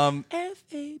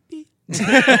 FAB.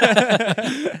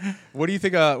 What do you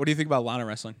think? What do you think about Lana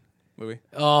wrestling, Louis?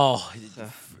 Oh,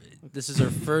 this is her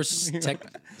first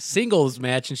singles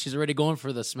match, and she's already going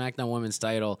for the SmackDown Women's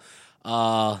title.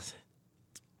 I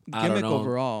don't Gimmick know.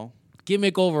 overall.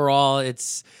 Gimmick overall,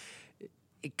 it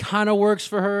kind of works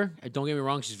for her. Don't get me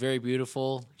wrong; she's very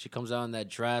beautiful. She comes out in that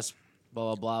dress,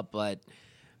 blah blah blah. But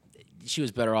she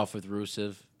was better off with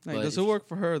Rusev. Hey, But does it work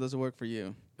for her? Or does it work for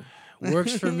you?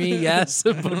 Works for me, yes,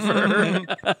 but for her,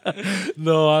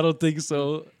 no, I don't think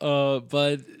so.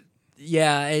 But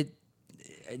yeah,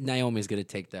 Naomi's gonna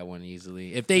take that one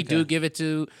easily. If they do give it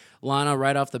to Lana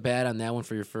right off the bat on that one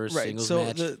for your first singles so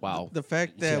match, wow. The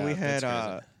fact that Yeah, we had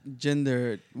that's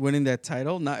Jinder winning that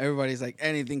title, not everybody's like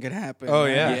anything could happen. Oh,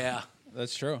 right? yeah. Yeah.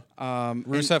 That's true. And-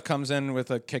 Rusev comes in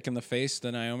with a kick in the face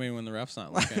to Naomi when the ref's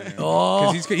not looking.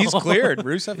 Oh. Because he's cleared.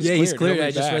 Rusev is Yeah, he's cleared. cleared. He'll I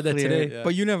be just back. read that clear. today. Yeah.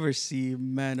 But you never see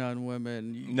men on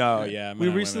women. No, yeah, We men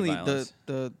on recently women violence.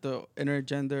 the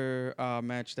intergender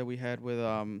match that we had with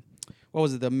what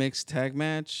was it, the mixed tag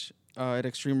match at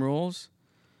Extreme Rules,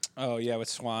 Oh yeah, with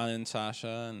Swan and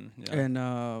Sasha and yeah.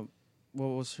 and what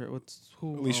was her?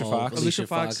 Alicia Fox. Alicia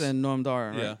Fox and Noam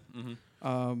Dar. Right? yeah.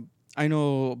 Mm-hmm. I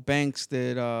know Banks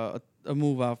did a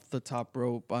move off the top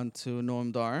rope onto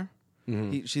Noam Dar.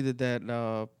 She did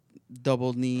that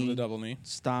double knee, The double knee.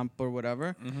 stomp or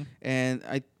whatever. Mm-hmm.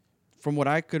 And from what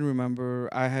I could remember,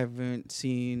 I haven't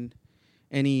seen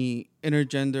any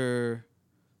intergender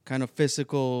kind of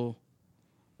physical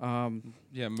Yeah,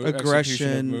 execution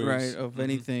aggression, of moves. right, of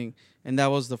anything. And that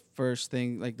was the first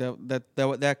thing, like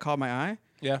that caught my eye.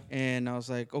 Yeah. And I was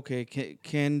like, okay,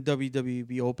 can WWE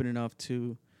be open enough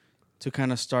to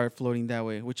kind of start floating that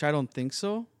way? Which I don't think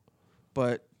so,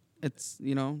 but it's,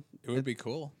 It would be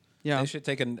cool. yeah. They should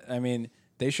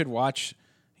they should watch.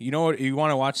 You know what? You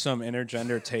want to watch some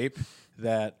intergender tape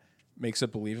that makes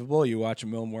it believable. You watch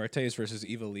Mil Muertes versus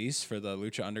Ivelisse for the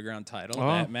Lucha Underground title.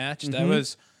 That match. That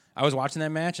was. I was watching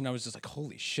that match and I was just like,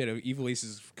 holy shit!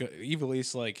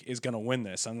 Ivelisse like is gonna win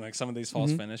this. I'm like some of these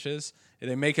false finishes.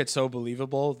 They make it so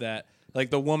believable that like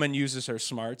the woman uses her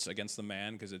smarts against the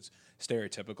man because it's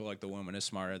stereotypical. Like the woman is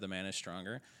smarter, the man is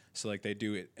stronger. So like they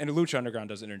do it, and Lucha Underground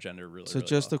does intergender really. So really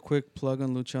just well. a quick plug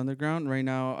on Lucha Underground right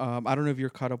now. I don't know if you're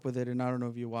caught up with it, and I don't know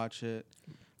if you watch it.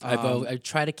 I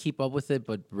try to keep up with it,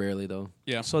 but rarely though.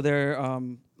 Yeah. So there,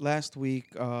 last week,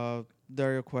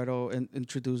 Dario Cueto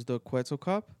introduced the Cueto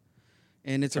Cup,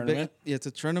 and it's Tournament? it's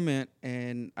a tournament,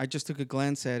 and I just took a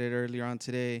glance at it earlier on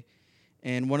today,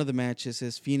 and one of the matches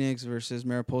is Phoenix versus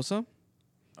Mariposa,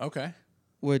 Okay.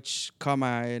 which caught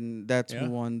my eye, and that's Yeah.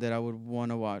 one that I would want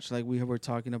to watch. Like we were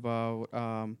talking about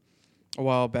a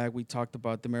while back, we talked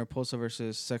about the Mariposa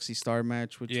versus Sexy Star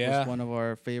match, which Yeah. was one of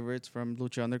our favorites from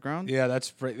Lucha Underground. Yeah,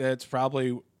 that's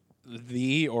probably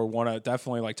the or one of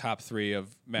definitely like top 3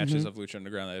 of matches of Lucha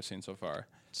Underground that I've seen so far.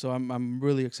 So I'm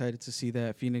really excited to see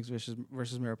that Phoenix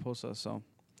versus Mariposa. So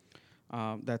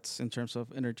that's in terms of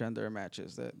intergender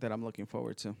matches that I'm looking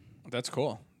forward to. That's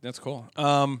cool. That's cool.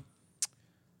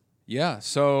 Yeah.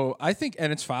 So I think,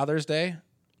 and it's Father's Day.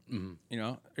 You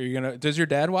know, are you gonna? Does your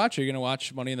dad watch? Are you gonna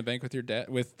watch Money in the Bank with your dad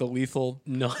with the lethal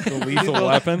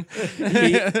weapon?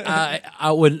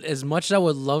 I would, as much as I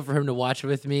would love for him to watch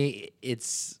with me,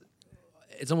 it's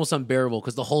almost unbearable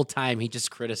because the whole time he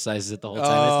just criticizes it the whole time.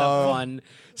 It's not fun.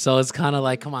 So it's kind of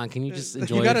like, come on, can you just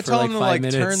enjoy You gotta it for tell like him to 5 like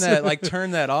minutes?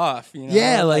 turn that off. You know?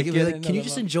 Yeah, like, get into can you the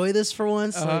just mo- enjoy this for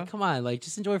once? Like, come on, like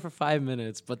just enjoy it for 5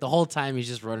 minutes. But the whole time he's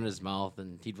just running his mouth,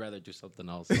 and he'd rather do something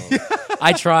else. So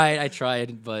I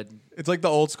tried, but It's like the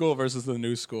old school versus the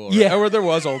new school. Right? Yeah. Or there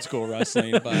was old school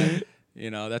wrestling, but you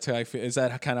know that's how I feel. Is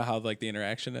that kind of how like the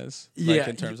interaction is? Like,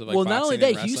 in terms of like well, not only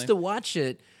boxing that, and he used to watch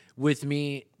it with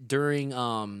me during.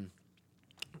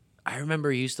 I remember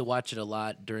he used to watch it a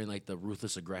lot during like the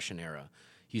Ruthless Aggression era.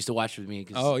 He used to watch it with me.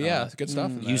 'Cause, Oh yeah, good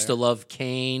stuff. in he that used to era. love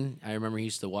Kane. I remember he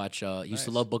used to watch. He used to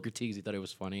Nice. love Booker T because he thought it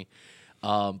was funny.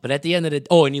 But at the end of the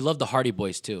and he loved the Hardy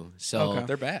Boys too. So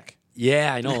They're back.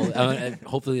 yeah, I know.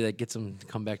 Hopefully that gets him to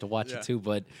come back to watch it too.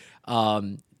 But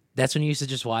that's when he used to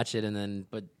just watch it, and then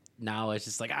now it's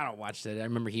just like I don't watch that. I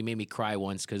remember he made me cry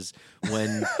once because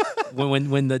when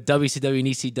when the WCW and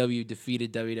ECW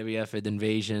defeated WWF at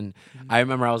Invasion, I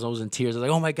remember I was always in tears. I was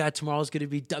like, oh my God, tomorrow's gonna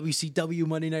be WCW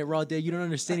Monday Night Raw Day. You don't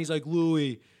understand. He's like,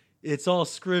 Louie, it's all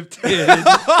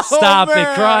scripted. Stop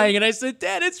it, crying. And I said,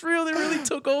 Dad, it's real. They really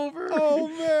took over. Oh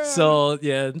man. So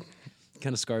yeah,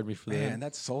 kind of scarred me for that. Man,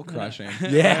 that's soul crushing.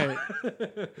 Yeah.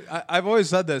 I've always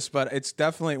said this, but it's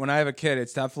definitely when I have a kid,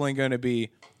 it's definitely going to be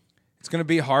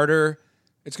harder.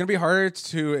 It's going to be harder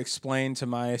to explain to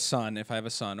my son, if I have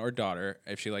a son or daughter,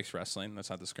 if she likes wrestling. Let's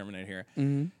not discriminate here.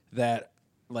 That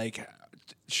like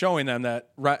showing them that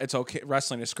it's okay.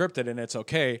 Wrestling is scripted and it's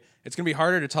okay. It's going to be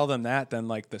harder to tell them that than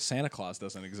like the Santa Claus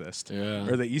doesn't exist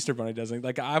or the Easter Bunny doesn't.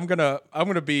 Like I'm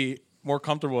gonna be more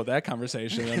comfortable with that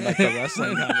conversation than like the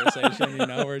wrestling conversation. You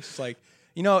know, where it's just like,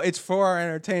 you know, it's for our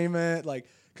entertainment. Like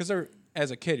because as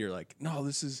a kid, you're like, no,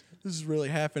 this is really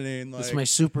happening. Like, It's my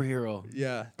superhero.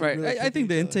 yeah, Right. really I think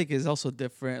the each other. intake is also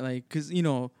different. Like, cause you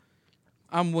know,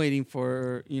 I'm waiting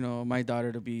for my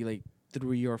daughter to be like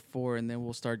 3 or 4, and then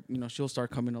we'll start. She'll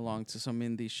start coming along to some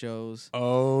indie shows.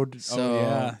 So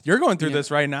yeah, you're going through yeah.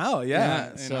 this right now.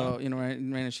 Yeah. So right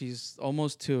now she's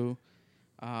almost 2,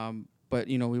 but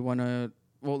we want to.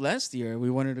 Well, last year we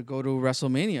wanted to go to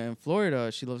WrestleMania in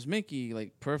Florida. She loves Mickey,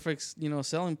 like perfect,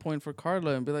 selling point for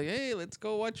Carla, and be like, hey, let's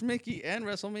go watch Mickey and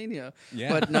WrestleMania. Yeah.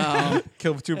 But no,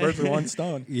 kill 2 birds with 1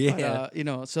 stone. Yeah.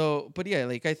 But but yeah,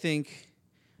 like I think,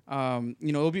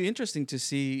 it'll be interesting to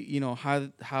see,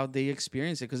 how they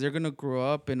experience it, because they're gonna grow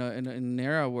up in an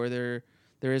era where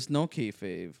there is no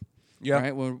kayfabe. Yeah.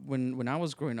 Right. When I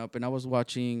was growing up and I was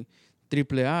watching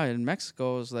AAA in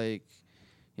Mexico, it was like,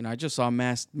 I just saw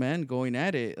masked men going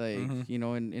at it, like,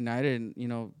 and I didn't,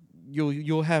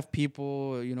 you'll have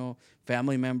people,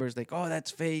 family members like, oh, that's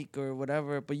fake or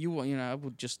whatever, but I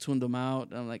would just tune them out.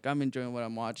 I'm like, I'm enjoying what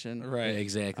I'm watching. Right.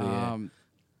 Exactly.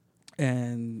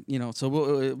 And so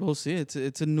we'll see.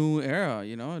 It's a new era,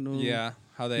 a new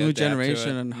how they new adapt to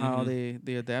generation it. and how they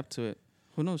adapt to it.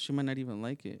 Who knows? She might not even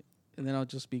like it, and then I'll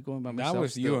just be going by myself. That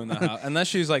was still. you in the house, unless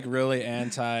she's like really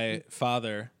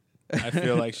anti-father. I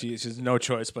feel like she's no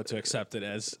choice but to accept it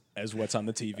as what's on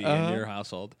the TV in your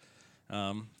household.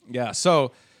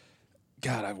 So,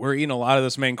 God, we're eating a lot of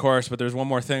this main course, but there's one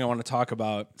more thing I want to talk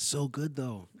about. So good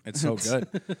though. It's so good.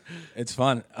 It's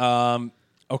fun.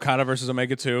 Okada versus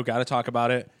Omega 2. Got to talk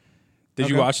about it. Did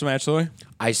you watch the match, Louis?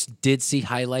 I did see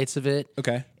highlights of it.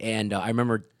 Okay. And I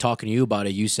remember talking to you about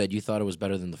it. You said you thought it was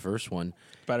better than the first one.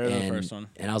 Better than the first one.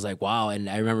 And I was like, wow. And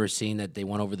I remember seeing that they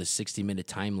went over the 60-minute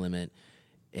time limit.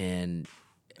 And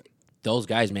those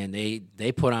guys, man,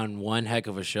 they put on one heck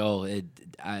of a show.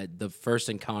 The first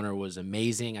encounter was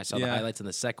amazing. I saw the highlights in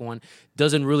the second one.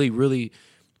 Doesn't really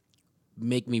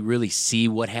make me really see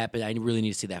what happened. I really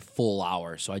need to see that full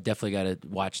hour. So I definitely got to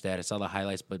watch that. I saw the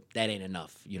highlights, but that ain't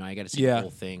enough. I got to see the whole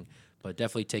thing. But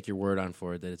definitely take your word on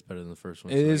for it that it's better than the first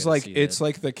one. It is like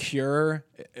like the cure.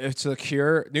 It's the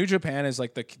cure. New Japan is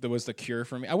like was the cure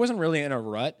for me. I wasn't really in a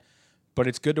rut, but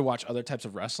it's good to watch other types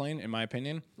of wrestling, in my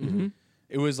opinion. Mm-hmm.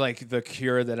 It was like the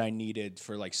cure that I needed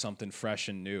for like something fresh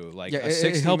and new. Like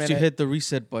it helps you hit the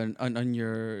reset button on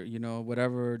your,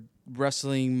 whatever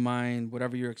wrestling mind,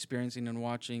 whatever you're experiencing and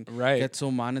watching. Right. Get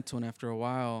so monotone after a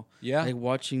while. Yeah. Like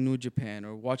watching New Japan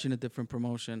or watching a different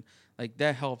promotion. Like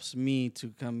that helps me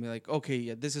to come be like, okay,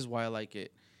 yeah, this is why I like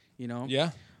it. Yeah.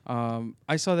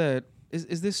 I saw that.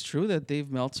 Is this true that Dave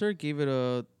Meltzer gave it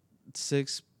a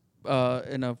 6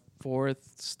 and a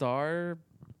 4th star?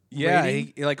 Yeah,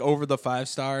 rating? he like over the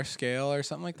 5-star scale or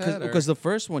something like that. Because the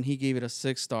first one he gave it a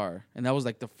 6-star, and that was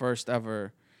like the first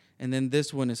ever. And then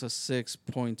this one is a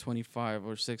 6.25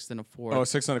 or 6 and a 4.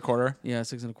 6 1/4. Yeah,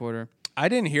 6 1/4. I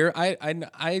didn't hear.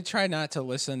 I try not to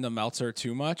listen to Meltzer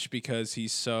too much because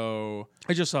he's so.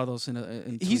 I just saw those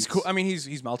in He's tweets. cool. I mean,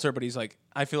 he's Meltzer, but he's like,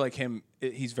 I feel like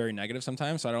he's very negative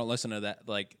sometimes. So I don't listen to that.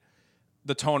 Like,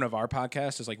 the tone of our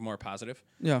podcast is like more positive.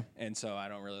 Yeah. And so I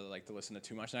don't really like to listen to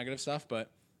too much negative stuff.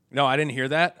 But no, I didn't hear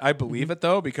that. I believe it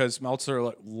though, because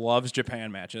Meltzer loves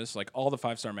Japan matches. Like all the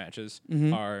 5-star matches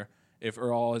are,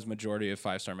 or all his majority of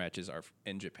 5-star matches are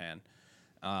in Japan.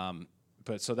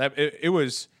 But so that it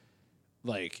was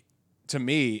like, to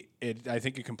me, I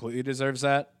think it completely deserves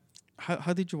that.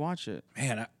 How did you watch it?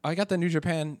 Man, I got the New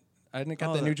Japan. I didn't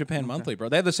got the New Japan monthly, bro.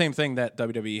 They have the same thing that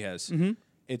WWE has. Mm-hmm.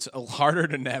 It's harder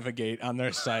to navigate on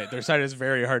their site. Their site is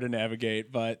very hard to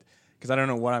navigate, but because I don't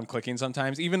know what I'm clicking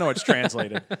sometimes, even though it's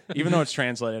translated.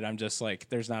 I'm just like,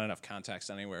 there's not enough context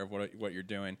anywhere of what you're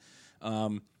doing.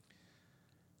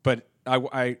 But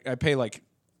I pay like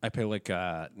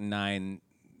 9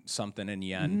 something in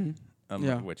yen,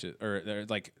 which is or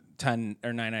like 10 or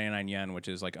 9.99 yen, which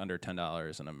is like under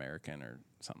 $10 in American or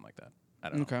something like that. I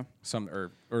don't know. Okay. Some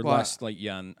or Well, less like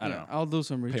yen. I don't know. I'll do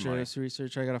some money.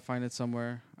 research. I gotta find it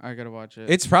somewhere. I gotta watch it.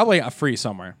 It's probably free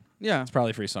somewhere. yeah. It's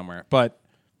probably free somewhere. But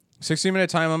 60-minute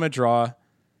time limit draw.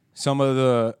 Some of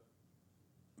the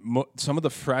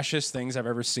freshest things I've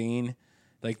ever seen.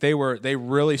 Like they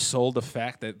really sold the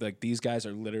fact that like these guys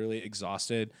are literally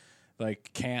exhausted.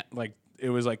 Like it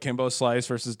was like Kimbo Slice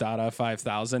versus Dada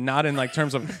 5000. Not in like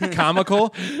terms of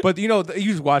comical, but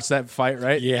you watched that fight,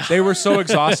 right? Yeah. They were so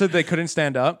exhausted they couldn't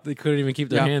stand up. They couldn't even keep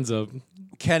their hands up.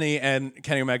 Kenny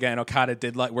Omega and Okada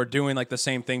we're doing like the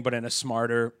same thing, but in a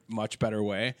smarter, much better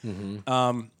way.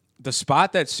 Mm-hmm. The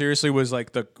spot that seriously was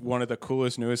like one of the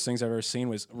coolest, newest things I've ever seen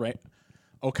was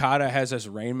Okada has this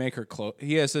Rainmaker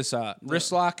he has this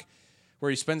wrist lock where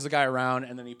he spins the guy around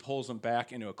and then he pulls him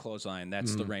back into a clothesline.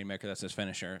 That's the Rainmaker. That's his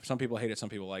finisher. Some people hate it. Some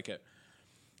people like it.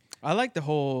 I like the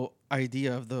whole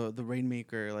idea of the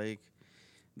Rainmaker. Like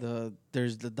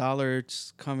there's the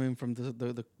dollars coming from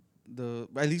the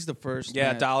at least the first.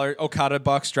 Yeah, match. Okada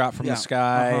bucks drop from the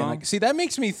sky. Uh-huh. And like, see, that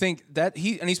makes me think that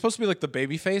he's supposed to be like the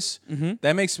baby face. Mm-hmm.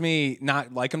 That makes me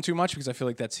not like him too much because I feel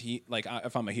like that's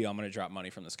if I'm a heel, I'm going to drop money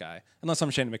from the sky. Unless I'm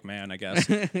Shane McMahon, I guess.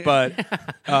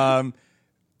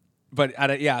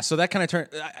 So that kind of turn.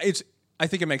 I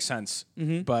think it makes sense,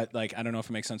 but like I don't know if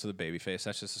it makes sense with a babyface.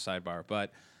 That's just a sidebar.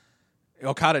 But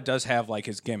Okada does have like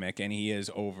his gimmick, and he is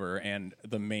over and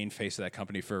the main face of that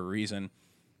company for a reason.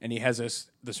 And he has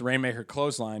this Rainmaker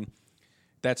clothesline.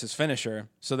 That's his finisher.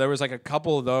 So there was like a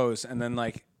couple of those, and then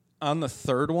like on the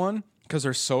third one, because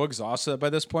they're so exhausted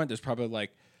by this point, they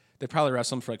probably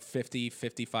wrestle him for like 50,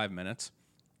 55 minutes.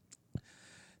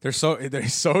 They're so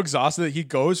exhausted that he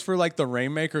goes for like the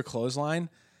Rainmaker clothesline,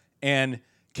 and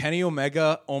Kenny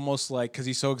Omega almost like, because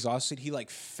he's so exhausted, he like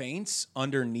faints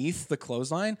underneath the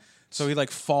clothesline. So he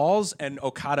like falls, and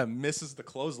Okada misses the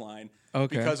clothesline.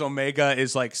 Okay. Because Omega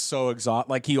is like so exhausted,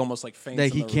 like he almost like faints. That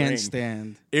in he the can't ring.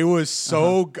 stand. It was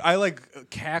so I like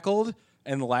cackled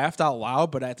and laughed out loud,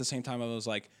 but at the same time I was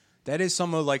like, that is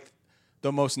some of like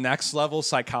the most next level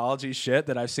psychology shit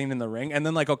that I've seen in the ring. And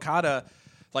then like Okada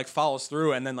like follows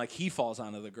through, and then like he falls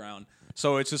onto the ground.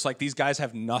 So it's just like these guys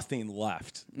have nothing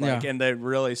left. Like, and they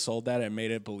really sold that and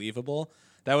made it believable.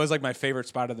 That was like my favorite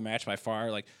spot of the match by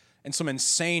far. Like. And some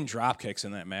insane drop kicks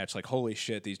in that match. Like, holy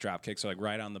shit, these drop kicks are like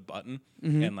right on the button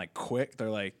and like quick.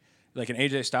 They're like an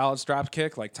AJ Styles drop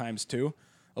kick, like times 2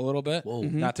 a little bit. Whoa.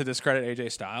 Not to discredit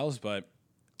AJ Styles, but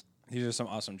these are some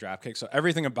awesome drop kicks. So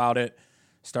everything about it,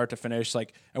 start to finish.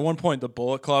 Like at one point, the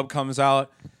Bullet Club comes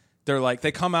out.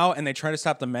 They come out and they try to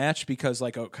stop the match because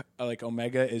like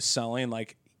Omega is selling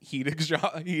like heat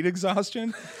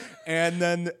exhaustion, and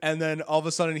then all of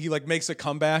a sudden he like makes a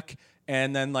comeback.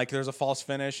 And then, like, there's a false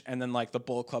finish, and then, like, the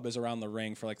Bullet Club is around the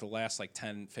ring for, like, the last, like,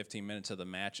 10, 15 minutes of the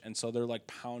match. And so they're, like,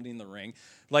 pounding the ring.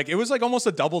 Like, it was, like, almost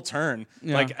a double turn.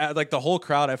 Yeah. Like, the whole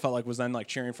crowd, I felt like, was then, like,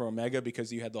 cheering for Omega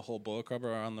because you had the whole Bullet Club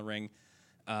around the ring.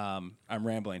 I'm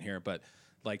rambling here, but,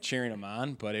 like, cheering him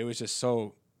on. But it was just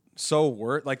so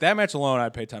worth. Like, that match alone,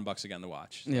 I'd pay $10 again to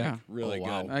watch. Yeah. Like, really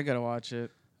good. I got to watch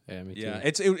it. Yeah, me too. Yeah,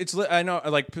 it's. I know,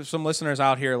 like some listeners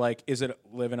out here, like, is it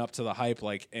living up to the hype?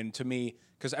 Like, and to me,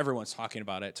 because everyone's talking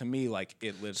about it, to me, like,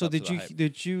 it lives. So up to the hype.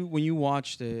 did you when you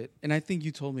watched it? And I think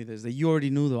you told me this that you already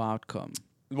knew the outcome.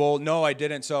 Well, no, I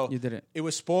didn't. So you didn't. It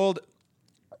was spoiled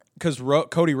because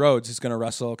Cody Rhodes is going to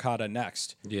wrestle Okada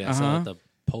next. Yeah, so at the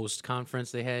post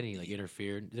conference they had, he like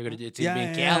interfered. They're gonna be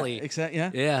in Cali. Exactly.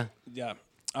 Yeah. Yeah. Yeah.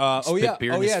 It's it's going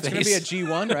to be a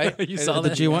G1, right? You saw the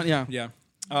that? G1, yeah.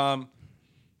 Yeah.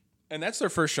 And that's their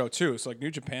first show too. So like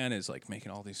New Japan is like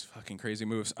making all these fucking crazy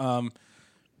moves.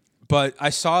 But I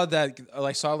saw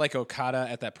like Okada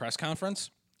at that press conference,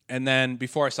 and then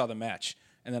before I saw the match,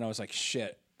 and then I was like,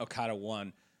 shit, Okada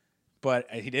won, but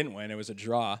he didn't win. It was a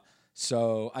draw.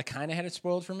 So I kind of had it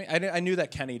spoiled for me. I knew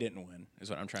that Kenny didn't win, is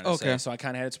what I'm trying to say. So I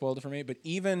kind of had it spoiled for me. But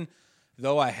even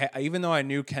though I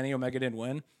knew Kenny Omega didn't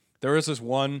win, there was this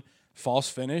one false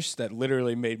finish that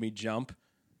literally made me jump.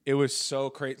 It was so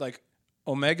crazy. Like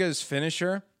Omega's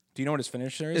finisher. Do you know what his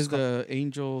finisher is? Is the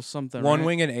angel something? One right?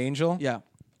 winged angel. Yeah.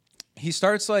 He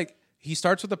starts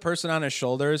with the person on his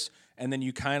shoulders, and then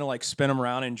you kind of like spin him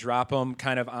around and drop him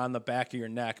kind of on the back of your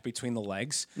neck between the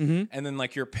legs, and then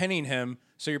like you're pinning him.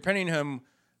 So you're pinning him.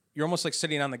 You're almost like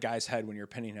sitting on the guy's head when you're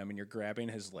pinning him, and you're grabbing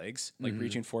his legs, like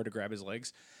reaching forward to grab his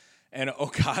legs. And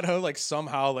Okada, like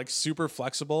somehow, like super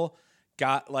flexible,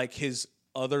 got like his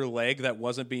other leg that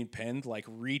wasn't being pinned, like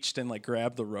reached and like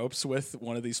grabbed the ropes with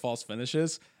one of these false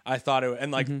finishes. I thought it,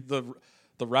 and like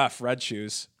the ref, Red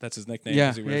Shoes, that's his nickname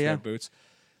because he wears red boots.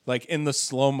 like in the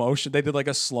slow motion. They did like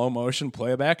a slow motion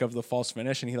playback of the false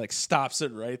finish, and he like stops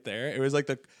it right there. It was like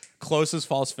the closest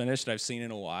false finish that I've seen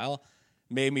in a while.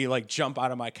 Made me like jump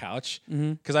out of my couch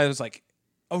because I was like,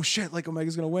 oh shit, like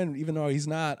Omega's gonna win, even though he's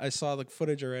not. I saw the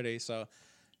footage already, so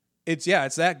it's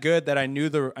that good that I knew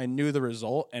the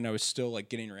result, and I was still like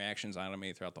getting reactions out of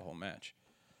me throughout the whole match.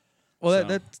 Well,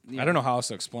 So, I don't know how else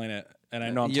to explain it, and I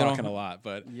know I'm You don't- talking a lot,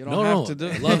 but You don't have to do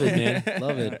I love it, man.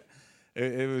 Love it.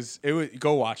 it was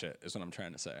go watch it is what I'm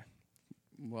trying to say.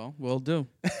 Well, we'll do.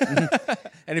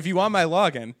 And if you want my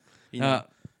login,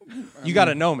 you got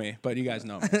to know me, but you guys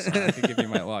know me, so I can give you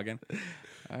my login.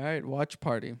 All right, watch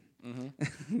party.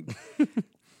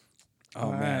 Oh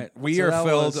All man, right, we so are that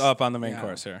filled was- up on the main yeah.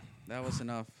 course here. That was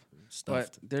enough.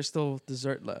 Stuffed. But there's still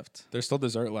dessert left. There's still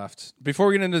dessert left. Before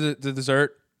we get into the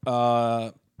dessert,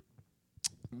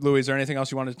 Louis, is there anything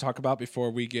else you wanted to talk about before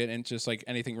we get into just like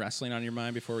anything wrestling on your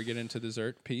mind before we get into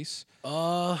dessert piece?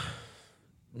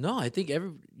 No, I think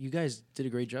you guys did a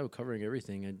great job of covering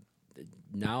everything, and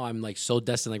now I'm like so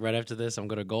destined. Like right after this, I'm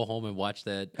gonna go home and watch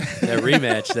that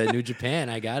rematch, that New Japan.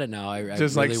 I got it now. I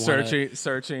Just really like wanna,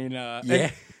 searching,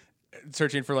 Yeah.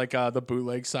 searching for like the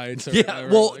bootleg sites. Or Yeah. whatever,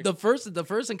 Well, like- the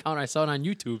first encounter I saw it on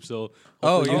YouTube, so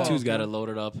Oh, hopefully yeah. YouTube's got it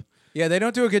loaded up. yeah, they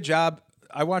don't do a good job.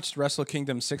 I watched Wrestle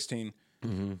Kingdom 16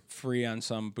 free on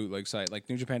some bootleg site. Like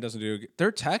New Japan doesn't do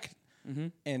their tech,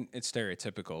 and it's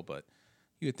stereotypical, but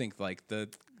you would think like the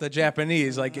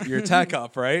Japanese like get your tech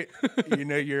up, right? You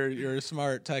know, you're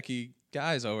smart techie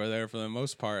guys over there for the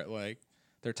most part. Like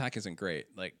their tech isn't great.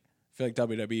 Like I feel like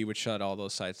WWE would shut all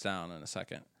those sites down in a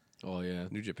second. Oh yeah.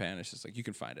 New Japan is just like you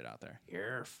can find it out there.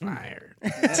 You're fired.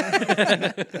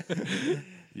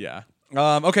 Yeah.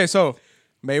 Okay, so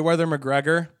Mayweather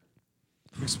McGregor.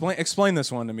 Explain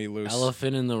this one to me, Luce.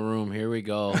 Elephant in the room. Here we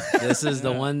go. This is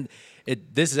the one.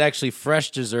 This is actually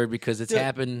fresh dessert because it's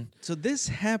happened. So this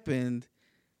happened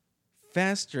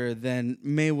faster than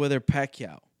Mayweather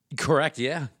Pacquiao. Correct.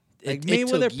 Yeah. Like It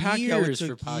Mayweather took Pacquiao, years it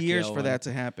took for years Pacquiao, for that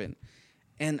to happen,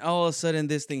 and all of a sudden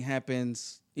this thing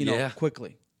happens, Yeah.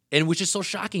 quickly. And which is so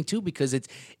shocking too because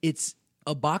it's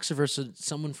a boxer versus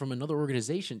someone from another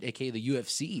organization, aka the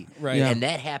UFC, Right. Yeah. And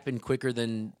that happened quicker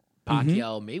than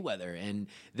Pacquiao Mayweather, and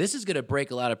this is gonna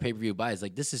break a lot of pay-per-view buys.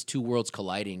 Like this is two worlds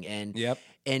colliding, and Yep.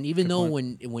 And even though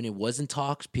when it was in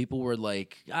talks, people were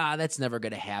like, that's never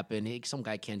gonna happen. Hey, some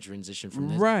guy can't transition from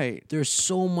this. Right. There's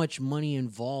so much money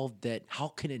involved that how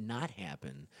can it not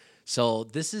happen? So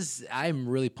I'm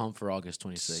really pumped for August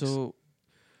 26th. So,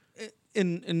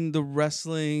 in the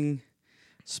wrestling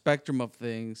spectrum of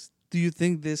things, do you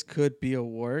think this could be a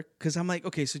work? Because I'm like,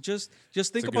 okay, so just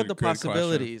think a about good- the great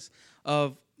possibilities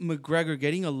of McGregor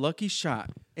getting a lucky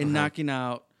shot and knocking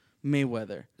out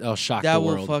Mayweather. I'll shock That the will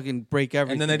world. fucking break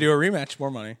everything. And then they do a rematch,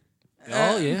 more money.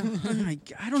 Oh yeah.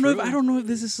 I don't know if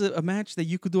this is a match that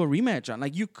you could do a rematch on.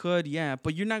 Like you could, yeah,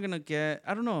 but you're not gonna get.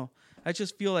 I don't know. I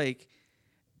just feel like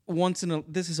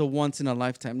this is a once in a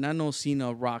lifetime, not no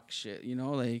Cena Rock shit.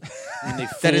 Like And they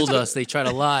That is- fooled us. They try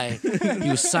to lie.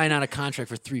 You sign out a contract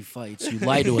for 3 fights. You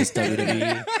lied to us,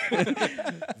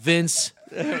 WWE. Vince.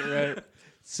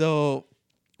 So,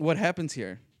 what happens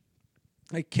here?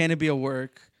 Like, can it be a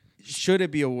work? Should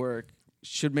it be a work?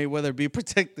 Should Mayweather be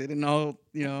protected and all?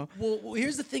 Well,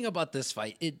 here's the thing about this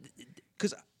fight.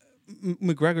 Because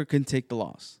McGregor can take the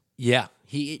loss. Yeah,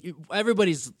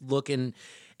 everybody's looking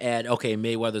at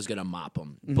Mayweather's gonna mop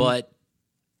him, but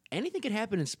anything could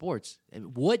happen in sports.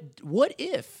 What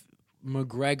if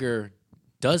McGregor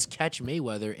does catch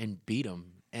Mayweather and beat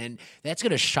him, and that's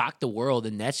gonna shock the world,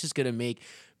 and that's just gonna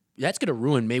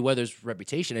ruin Mayweather's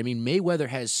reputation. I mean, Mayweather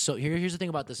has here's the thing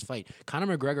about this fight.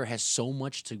 Conor McGregor has so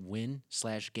much to win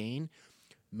 / gain.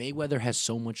 Mayweather has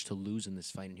so much to lose in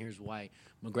this fight, and here's why.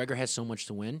 McGregor has so much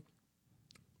to win.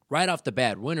 Right off the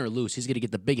bat, win or lose, he's going to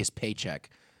get the biggest paycheck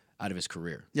out of his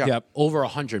career. Yeah. Yep. Over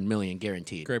 $100 million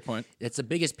guaranteed. Great point. It's the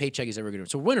biggest paycheck he's ever going to.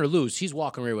 So win or lose, he's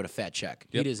walking away with a fat check.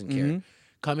 Yep. He doesn't care.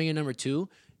 Coming in number 2,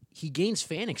 he gains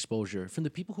fan exposure from the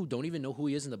people who don't even know who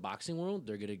he is in the boxing world.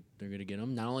 They're gonna get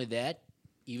him. Not only that,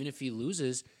 even if he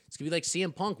loses, it's gonna be like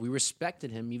CM Punk. We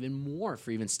respected him even more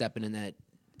for even stepping in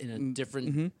a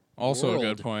different. Also a world.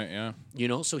 good point,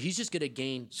 yeah. So he's just gonna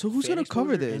gain. So who's fan gonna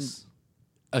cover exposure this?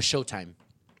 and a Showtime.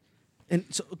 And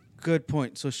so, good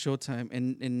point. So Showtime,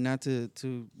 and not to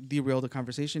derail the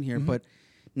conversation here, but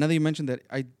now that you mentioned that,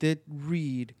 I did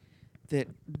read that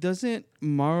doesn't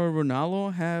Mauro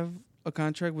Ronaldo have a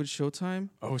contract with Showtime?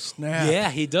 Oh snap!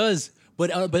 Yeah, he does.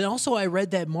 But also I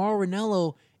read that Mauro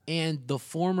Ranallo and the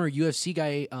former UFC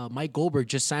guy Mike Goldberg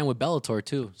just signed with Bellator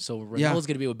too. So Ranallo's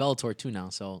going to be with Bellator too now.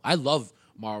 So I love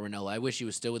Mauro Ranallo. I wish he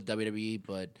was still with WWE,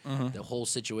 but the whole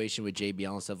situation with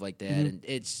JBL and stuff like that, and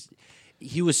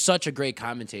he was such a great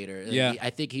commentator. Yeah. I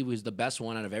think he was the best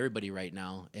one out of everybody right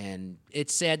now, and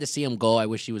it's sad to see him go. I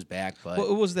wish he was back, but Well,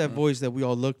 it was that voice that we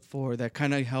all looked for that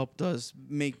kind of helped us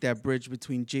make that bridge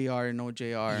between JR and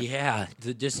OJR. yeah,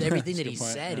 just everything that he point,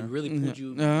 said, yeah. it really pulled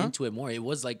you into it more. It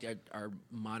was like our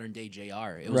modern day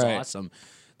JR. It was Right. awesome.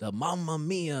 The Mamma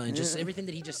Mia and just everything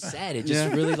that he just said. It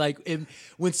just really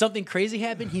when something crazy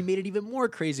happened, he made it even more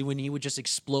crazy when he would just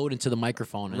explode into the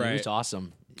microphone. And it was Right.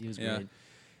 awesome. He was great.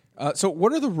 So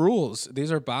what are the rules?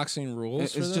 These are boxing rules.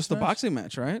 It's for this just a match? boxing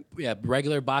match, right? Yeah,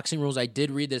 regular boxing rules. I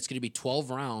did read that it's going to be 12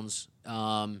 rounds.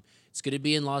 It's going to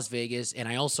be in Las Vegas. And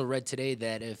I also read today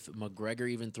that if McGregor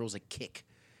even throws a kick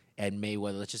at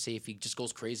Mayweather, let's just say if he just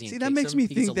goes crazy See, and that kicks makes him, me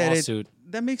he gets think a that lawsuit.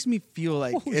 that makes me feel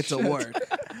like it's a work.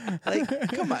 Like,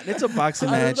 come on, it's a boxing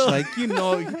match. Like,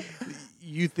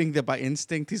 you think that by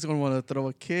instinct he's gonna want to throw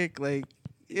a kick. Like,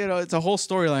 it's a whole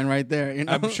storyline right there.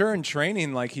 I'm sure in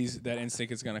training, like that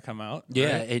instinct is going to come out.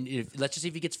 Yeah, right? and let's just say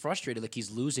if he gets frustrated, like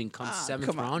he's losing, comes seventh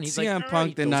Come on, round, he's CM like,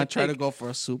 Punk did not try to go. go for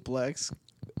a suplex.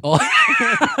 Oh,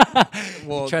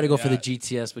 Well, try to go for the yeah.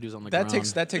 GTS, but he was on the That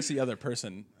ground. takes the other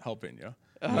person helping you.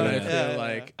 But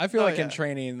yeah. I feel like yeah. in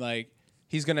training, like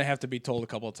he's gonna have to be told a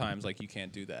couple of times, like you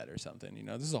can't do that or something.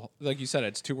 This is like you said,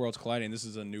 it's two worlds colliding. This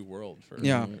is a new world for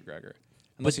McGregor.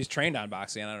 Unless he's trained on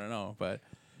boxing, I don't know. But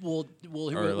Well,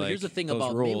 Or, here's the like, thing those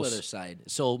about rules. Mayweather's side.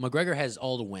 So McGregor has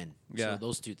all to win. Yeah. So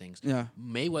those two things. Yeah.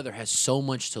 Mayweather has so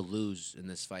much to lose in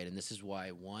this fight, and this is why,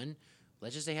 one,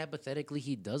 let's just say hypothetically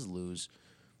he does lose.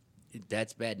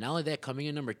 That's bad. Not only that, coming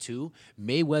in number two,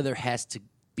 Mayweather has to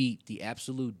beat the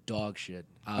absolute dog shit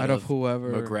out of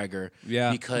whoever. McGregor.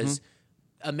 Yeah. Because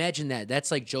imagine that.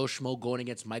 That's like Joe Schmo going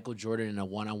against Michael Jordan in a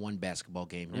one-on-one basketball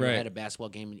game. Never Right. had a basketball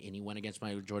game, and he went against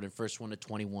Michael Jordan. First one to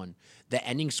 21. The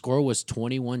ending score was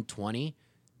 21-20.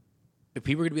 But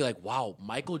people are going to be like, wow,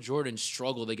 Michael Jordan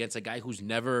struggled against a guy who's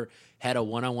never had a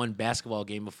one-on-one basketball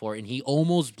game before, and he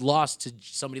almost lost to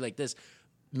somebody like this.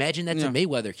 Imagine that to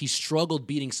Mayweather. He struggled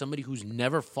beating somebody who's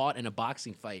never fought in a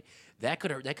boxing fight. That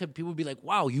could people would be like,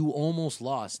 wow, you almost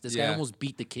lost. This guy Yeah. almost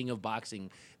beat the king of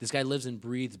boxing. This guy lives and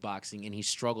breathes boxing, and he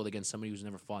struggled against somebody who's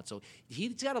never fought. So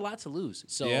he's got a lot to lose.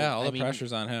 So yeah, all I the mean,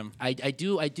 pressure's on him. I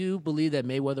do believe that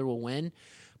Mayweather will win,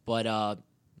 but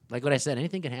like what I said,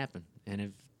 anything can happen.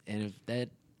 And if that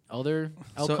other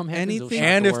outcome happens, it'll anything- shock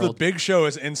And the if the world. Big Show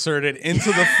is inserted into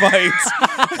the fight,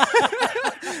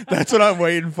 that's what I'm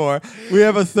waiting for. We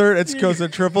have a third. It goes a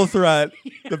triple threat.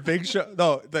 The Big Show.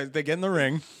 No, they get in the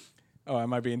ring. Oh,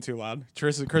 am I being too loud?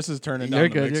 Chris is turning down You're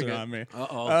the good, mixer you're good. on me.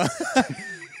 Uh-oh.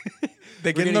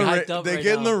 They get in getting the hyped ring. up They right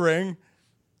get in the now. ring,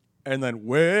 and then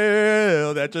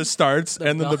that just starts,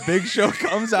 and then the Big Show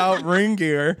comes out, ring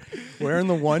gear, wearing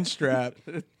the one strap,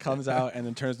 comes out, and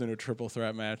then turns into a triple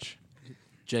threat match.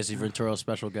 Jesse Ventura,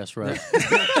 special guest rep.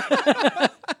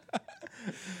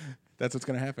 That's what's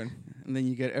gonna happen. And then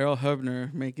you get Errol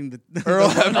Hebner making the Earl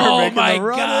Hebner Oh making my the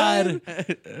run God. in.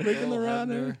 Making the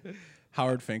run in.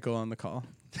 Howard Finkel on the call.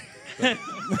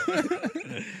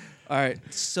 All right.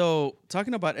 So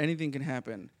talking about anything can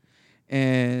happen,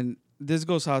 and this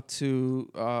goes out to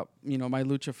my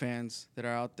lucha fans that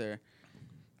are out there.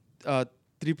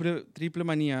 Triple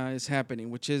Mania is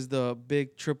happening, which is the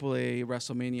big AAA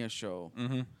WrestleMania show,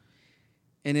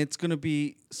 and it's gonna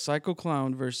be Psycho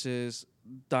Clown versus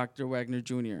Dr. Wagner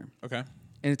Jr. Okay.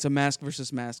 and it's a mask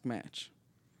versus mask match,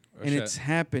 Oh, and shit. it's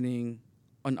happening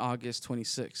on August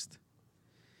 26th.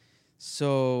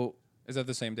 So Is that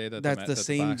the same day that that's the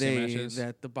same boxing match day is?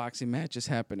 that the boxing match is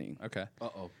happening. Okay.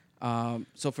 Uh-oh.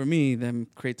 So for me, then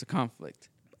creates a conflict,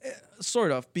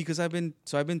 sort of, because I've been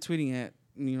tweeting at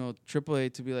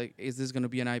AAA to be like, is this going to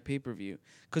be an iPay-per-view?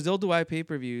 Because they'll do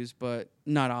iPay-per-views, but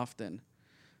not often.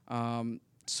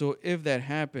 So if that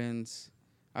happens,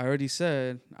 I already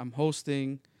said I'm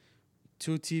hosting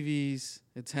 2 TVs.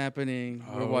 It's happening.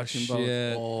 We're watching both.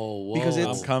 Oh, whoa. Because I'm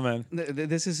it's- coming.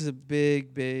 This is a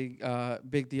big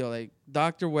deal. Like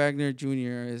Dr. Wagner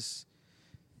Jr. is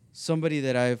somebody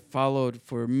that I've followed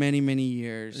for many, many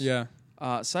years. Yeah.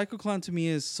 Psycho Clown to me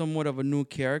is somewhat of a new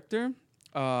character.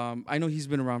 I know he's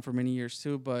been around for many years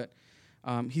too, but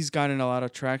he's gotten a lot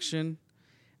of traction.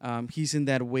 He's in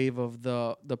that wave of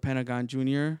the Pentagon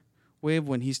Jr. wave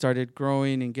when he started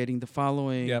growing and getting the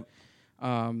following. Yep.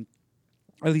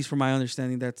 At least from my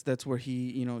understanding, that's where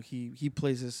he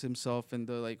places himself in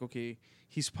the like, okay,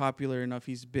 he's popular enough,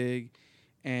 he's big,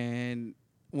 and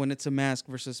when it's a mask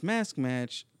versus mask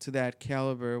match to that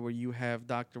caliber where you have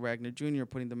Dr. Wagner Jr.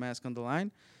 putting the mask on the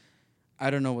line, I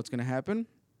don't know what's gonna happen.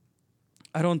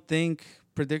 I don't think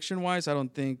prediction wise, I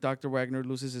don't think Dr. Wagner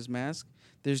loses his mask.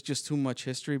 There's just too much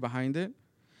history behind it.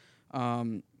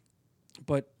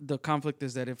 But the conflict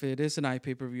is that if it is an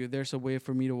pay-per-view, there's a way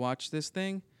for me to watch this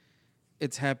thing.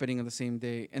 It's happening on the same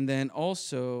day. And then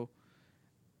also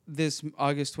this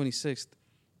August 26th.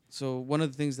 So one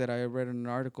of the things that I read in an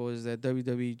article is that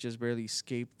WWE just barely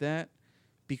escaped that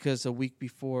because a week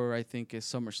before, I think, is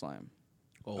SummerSlam.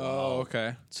 Oh,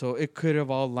 okay. So it could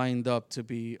have all lined up to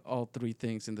be all three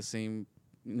things in the same,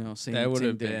 same. That would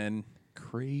have day. been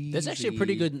crazy. That's actually a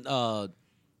pretty good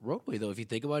roadway, though. If you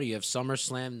think about it, you have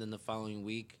SummerSlam, then the following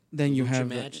week, Then you Lucha have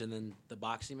match, and then the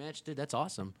boxing match. Dude, that's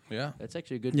awesome. Yeah. That's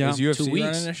actually a good. Yeah. Is 2 UFC weeks.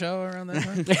 running a show around that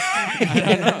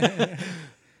time?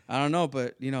 I don't know,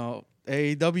 but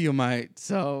AEW might.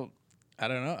 So I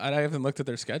don't know. I haven't looked at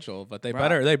their schedule, but they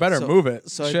Right. better So- move it.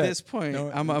 So Shit. at this point,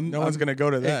 no, I'm no one's gonna go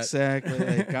to that. Exactly.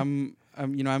 Like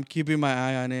I'm keeping my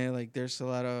eye on it. Like there's a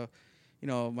lot of,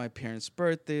 my parents'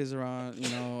 birthdays around.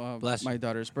 Bless My you.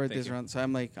 daughter's birthdays around. So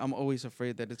I'm always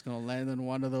afraid that it's gonna land on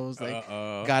one of those. Like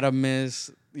Uh-oh. gotta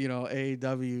miss.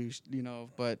 AEW.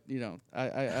 But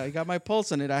I got my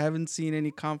pulse on it. I haven't seen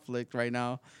any conflict right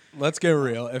now. Let's get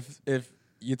real. If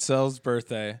Yitzel's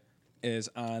birthday is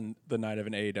on the night of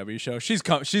an AEW show, she's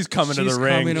coming to the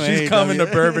ring. coming to She's AEW. coming to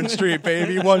Bourbon Street,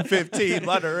 baby. 115.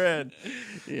 Let her in.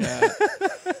 Yeah.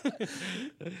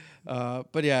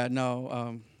 But yeah,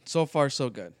 no. So far,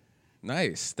 so good.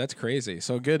 Nice. That's crazy.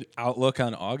 So good outlook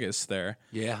on August there.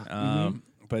 Yeah.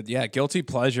 But yeah, guilty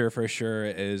pleasure for sure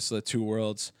is the two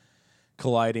worlds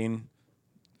colliding.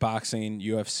 Boxing,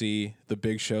 UFC, the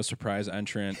Big Show surprise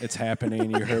entrant. It's happening.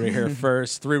 You heard it here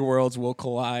first. Three worlds will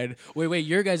collide. Wait.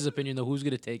 Your guys' opinion, though. Who's going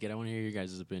to take it? I want to hear your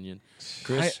guys' opinion.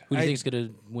 Chris, who do you think is going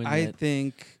to win I that?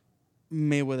 think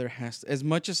Mayweather has to. As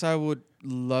much as I would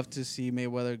love to see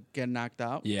Mayweather get knocked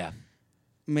out, Yeah.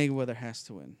 Mayweather has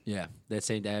to win. Yeah. That's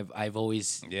saying that I've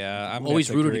always I'm always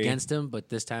rooted agree. against him, but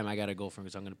this time I got to go for him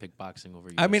because I'm going to pick boxing over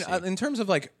UFC. I mean, in terms of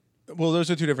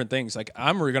those are two different things. Like,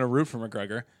 I'm going to root for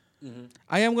McGregor,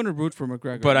 I am going to root for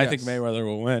McGregor, but I yes. think Mayweather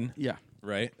will win. Yeah.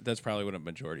 Right? That's probably what a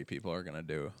majority of people are going to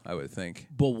do, I would think.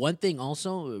 But one thing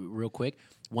also, real quick,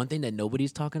 one thing that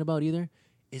nobody's talking about either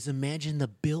is imagine the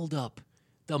build-up.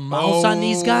 The mouse on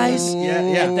these guys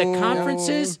at the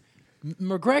conferences.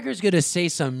 McGregor's going to say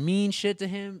some mean shit to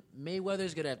him.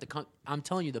 Mayweather's going to have to come. I'm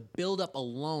telling you, the build-up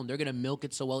alone, they're going to milk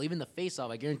it so well. Even the face-off,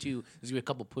 I guarantee you, there's going to be a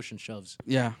couple push and shoves.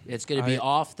 Yeah. It's going to be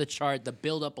off the chart. The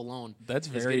build-up alone That's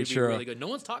is very gonna be true. really good. No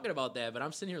one's talking about that, but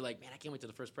I'm sitting here like, man, I can't wait to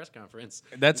the first press conference.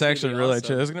 That's It's gonna actually be really awesome.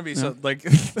 true. There's going to be some,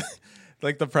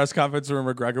 like the press conference where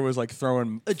McGregor was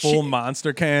throwing full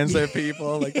monster cans at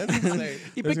people. Like, that's insane.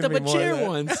 He There's picked up gonna a be more of chair that.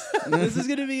 once. This is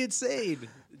gonna be insane.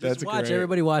 Just That's watch. great.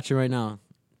 Everybody watching right now,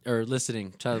 or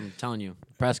listening. I'm telling you,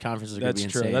 press conferences are gonna That's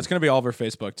be true. insane. That's going to be all over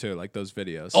Facebook, too, like those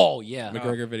videos. Oh yeah,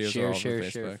 McGregor videos share, are all share,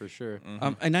 over share Facebook. for sure.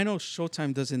 And I know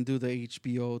Showtime doesn't do the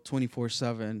HBO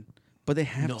 24/7, but they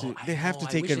have to. They have to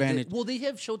take advantage. Well, they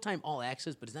have Showtime All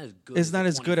Access, but it's not as good. It's as not the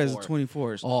as good as the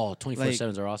 24. 24s. Oh,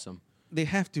 24/7s are awesome. They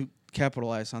have to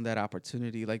capitalize on that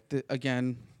opportunity.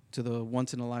 Again, to the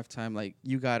once in a lifetime. Like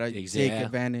you gotta take Yeah.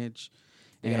 advantage.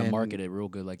 They gotta and- market it real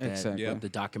good like that. Exactly. Yeah. The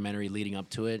documentary leading up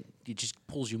to it, it just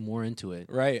pulls you more into it.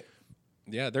 Right.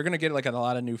 Yeah, they're going to get a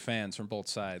lot of new fans from both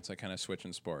sides, kind of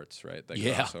switching sports, right? That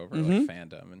Yeah. cross over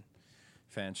fandom and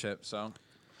fanship. So,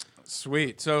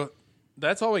 sweet. So,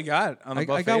 that's all we got on the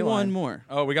buffet I got line. one more.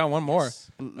 Oh, we got one more.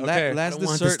 Okay. Last don't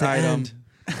want this dessert to item.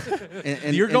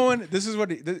 end. You're going, this is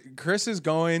what, Chris is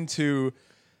going to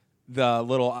the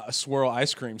little swirl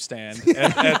ice cream stand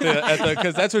at the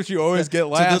because that's what you always get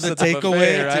last the at the takeaway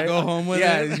buffet, to right? go home with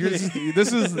yeah, it?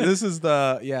 this is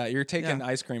the you're taking Yeah.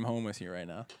 ice cream home with you right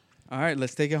now. All right,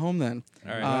 let's take it home then.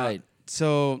 All right. Right.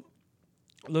 So,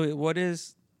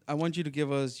 Louis, I want you to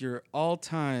give us your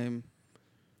all-time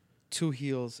 2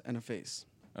 heels and a face.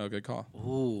 Oh, good call.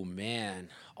 Oh man,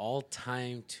 all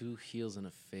time 2 heels and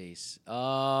a face.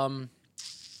 I'll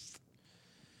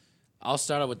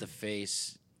start out with the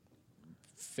face.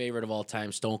 Favorite of all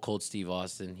time, Stone Cold Steve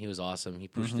Austin. He was awesome. He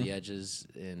pushed the edges,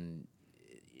 and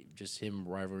just him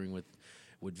rivaling with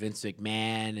Vince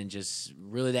McMahon, and just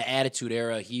really the Attitude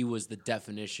Era. He was the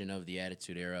definition of the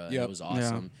Attitude Era. And Yep. it was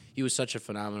awesome. He was such a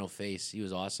phenomenal face. He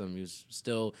was awesome. He was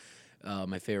still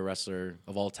my favorite wrestler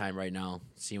of all time right now.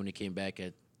 See, when he came back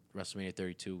at WrestleMania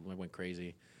 32, I went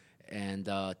crazy. And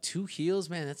 2 heels,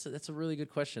 man, that's a really good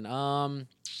question.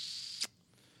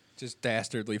 Just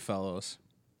dastardly fellows.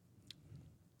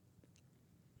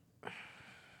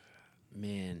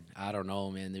 Man, I don't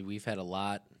know, man. We've had a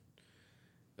lot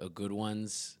of good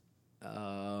ones.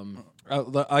 I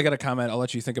got a comment. I'll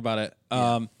let you think about it.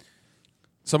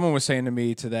 Someone was saying to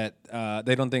me that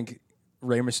they don't think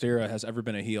Rey Mysterio has ever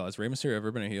been a heel. Has Rey Mysterio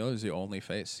ever been a heel? Or is he only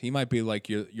face? He might be like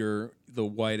you're the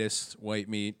whitest white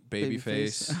meat baby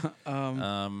face.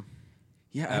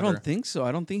 Yeah, I ever. don't think so.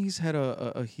 I don't think he's had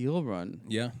a heel run.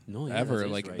 Yeah, No, yeah, ever.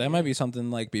 that's Like right, that yeah. might be something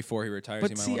like before he retires. But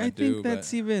he might see, want I to do. think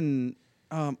that's even.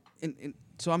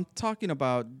 So I'm talking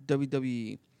about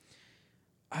WWE.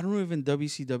 I don't know if in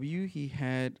WCW he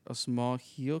had a small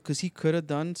heel because he could have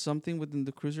done something within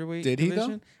the cruiserweight Did he, though?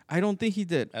 division. I don't think he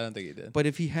did. I don't think he did. But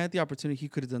if he had the opportunity, he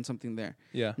could have done something there.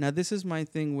 Yeah. Now this is my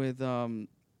thing with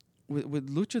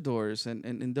luchadors and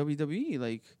WWE.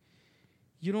 Like,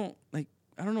 you don't like.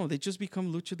 I don't know. They just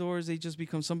become luchadors. They just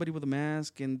become somebody with a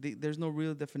mask, and there's no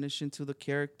real definition to the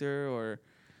character. Or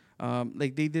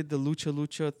like they did the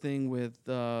lucha thing with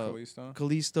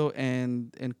Kalisto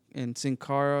and Sin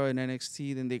Cara in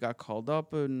NXT. Then they got called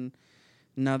up, and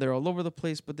now they're all over the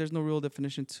place. But there's no real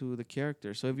definition to the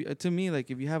character. So if you, to me, like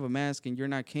if you have a mask and you're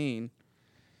not Kane,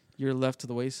 you're left to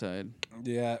the wayside.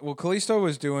 Yeah. Well, Kalisto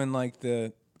was doing like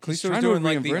the. He's Kalisto was trying to doing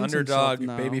like the reinvent underdog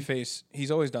himself now. babyface.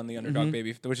 He's always done the underdog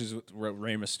baby, which is what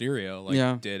Rey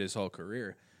Mysterio did his whole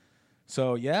career.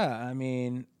 So yeah, I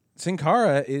mean, Sin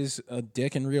Cara is a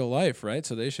dick in real life, right?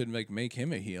 So they should make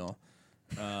him a heel.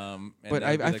 But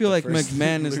I feel like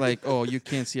McMahon is like, oh, you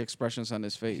can't see expressions on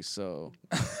his face, so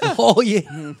Oh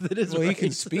yeah, that is well, he right.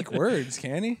 can speak words,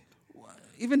 can he?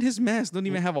 even his mask don't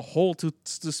even have a hole to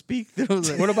speak through.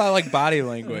 Like, What about like body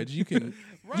language? You can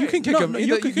you can kick No, him. no, You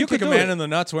you can could kick a do man it. in the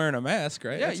nuts wearing a mask,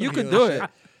 right? yeah, That's you some could heel do shit.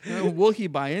 it. Will he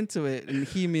buy into it? And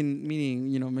he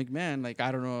meaning McMahon. Like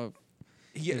I don't know.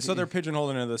 Yeah, so they're pigeonholed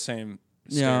into the same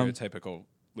Yeah. stereotypical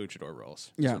luchador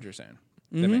roles. Yeah. That's what you're saying.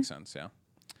 That makes sense, yeah.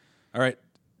 All right.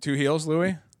 2 heels,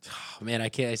 Louis. Oh, man, I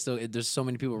can't. I still. There's so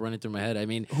many people running through my head. I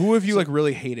mean, Who have you like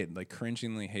really hated, like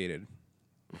cringingly hated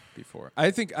before?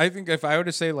 I think if I were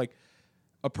to say like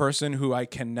a person who I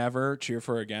can never cheer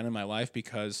for again in my life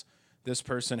because this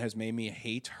person has made me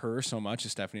hate her so much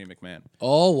is Stephanie McMahon.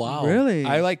 oh wow, Really?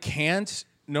 I like can't.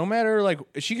 No matter like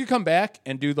she could come back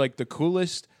and do like the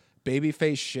coolest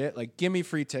babyface shit. Like give me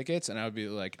free tickets, and I would be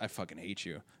like, I fucking hate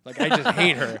you. Like I just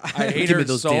hate her. I hate Give her me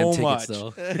those so damn much.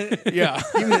 tickets, though. Yeah.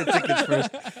 Give me the tickets first.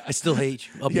 I still hate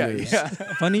you. Up yeah. yours. Yeah.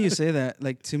 Funny you say that.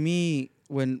 Like to me,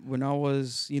 when I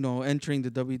was entering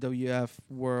the WWF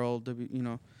world,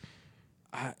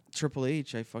 Triple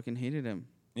H, I fucking hated him.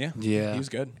 Yeah. Yeah. He was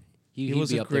good. He was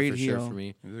would be a up there great for sure heel. for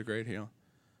me. He was a great heel.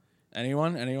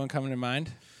 Anyone coming to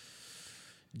mind?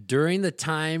 During the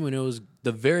time when it was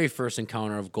the very first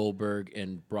encounter of Goldberg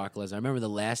and Brock Lesnar, I remember the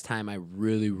last time I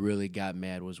really, really got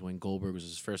mad was when Goldberg was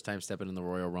his first time stepping in the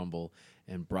Royal Rumble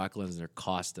and Brock Lesnar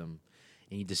cost him.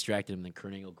 And he distracted him, and then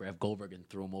Kurt Angle grabbed Goldberg and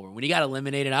threw him over. When he got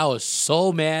eliminated, I was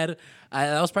so mad.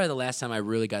 That was probably the last time I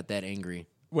really got that angry.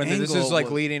 When this Angle is like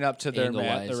was- leading up to their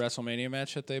Angle-wise. the WrestleMania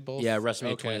match that they both. Yeah,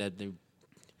 WrestleMania Okay. 20 that they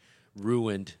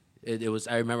ruined. It was.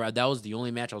 I remember that was the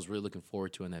only match I was really looking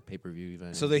forward to in that pay-per-view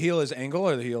event. So the heel is Angle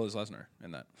or the heel is Lesnar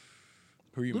in that?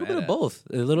 Who are you A little mad bit of at? both.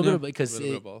 A little bit of because little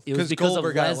bit it, of both. it was 'Cause because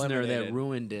Goldberg of got Lesnar that eliminated.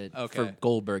 ruined it Okay. for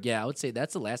Goldberg. Yeah, I would say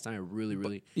that's the last time I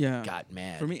really Yeah. got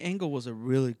mad. For me, Angle was a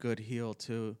really good heel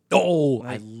too. Oh,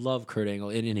 I love Kurt Angle.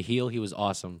 And in a heel, he was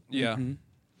awesome. Yeah.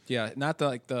 Yeah. Not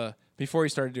the before he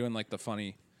started doing like the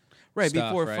funny. Right, stuff,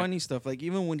 before right? funny stuff. Like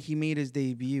even when he made his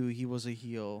debut, he was a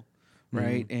heel,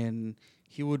 right? And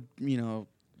he would,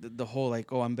 the whole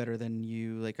like, oh, I'm better than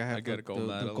you. Like I have got the gold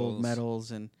the gold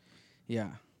medals, and yeah,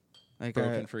 like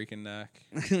Broken freaking neck.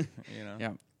 You know.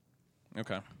 yeah.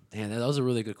 Okay. Damn, that was a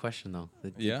really good question, though.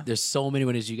 Yeah. There's so many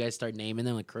when as you guys start naming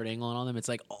them, like Kurt Angle and all them, it's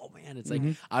like, oh, man. It's like,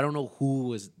 I don't know who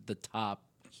was the top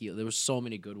heel. There were so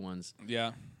many good ones.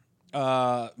 Yeah.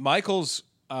 Michaels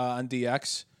on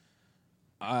DX.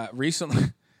 Recently,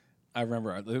 I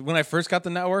remember when I first got the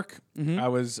network, I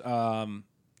was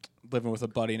living with a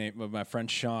buddy named my friend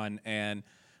Sean, and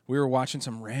we were watching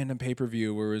some random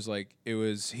pay-per-view where it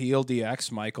was heel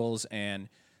DX, Michaels, and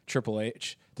Triple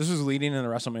H. This was leading into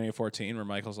WrestleMania 14 where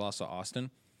Michaels lost to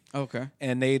Austin. Okay.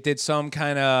 And they did some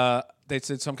kind of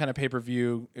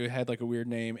pay-per-view. It had like a weird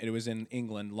name. It was in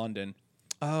England, London.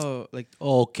 Oh, like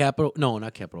Oh, Capital. No,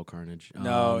 not Capital Carnage.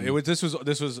 No, it was this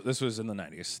was in the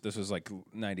 90s. This was like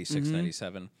 96,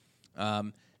 97.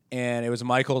 And it was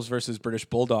Michaels versus British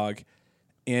Bulldog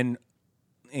in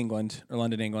England or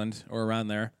London, England, or around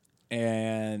there.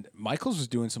 And Michaels was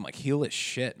doing some like heelish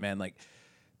shit, man. Like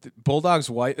Bulldog's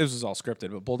wife, this was all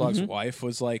scripted, but Bulldog's wife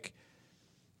was like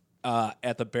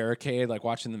at the barricade, like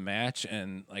watching the match,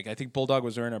 and like I think Bulldog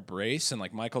was wearing a brace, and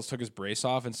like Michaels took his brace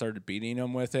off and started beating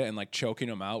him with it, and like choking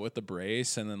him out with the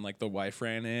brace, and then like the wife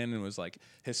ran in and was like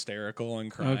hysterical and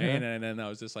crying, and then I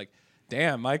was just like,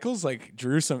 damn, Michaels like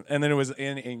drew some, and then it was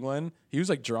in England, he was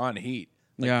like drawing heat.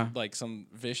 like some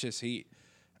vicious heat.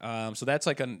 So that's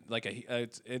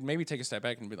it made me take a step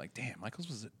back and be like, damn, Michaels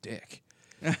was a dick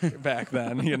back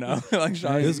then, you know. Like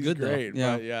Shawnee's It was good, though. great,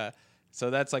 Yeah. but yeah. So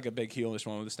that's like a big heelish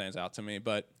moment that stands out to me.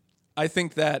 But I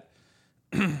think that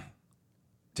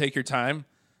take your time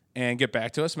and get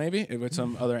back to us maybe with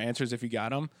some other answers if you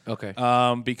got them. Okay.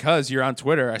 Because you're on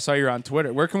Twitter. I saw you're on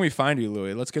Twitter. Where can we find you,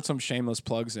 Louis? Let's get some shameless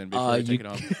plugs in before we take it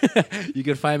home. You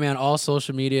can find me on all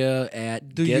social media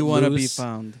at Do Get you want to be Loose.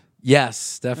 found?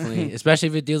 Yes, definitely. Especially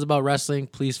if it deals about wrestling,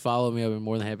 please follow me. I've been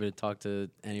more than happy to talk to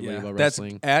anybody about That's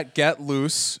wrestling. at Get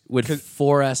Loose With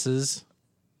 4 S's.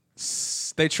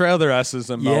 They trail their S's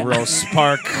in Melrose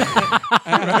Park.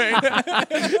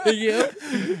 Yep.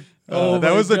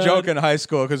 That was the joke in high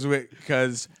school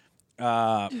because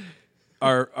I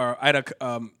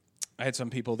had some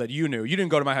people that you knew. You didn't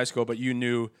go to my high school, but you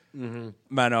knew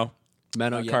Menno, yeah.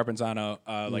 Carpenzano,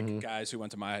 like guys who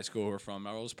went to my high school who were from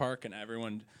Melrose Park, and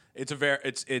everyone.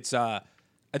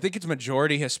 I think it's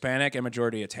majority Hispanic and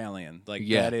majority Italian. Like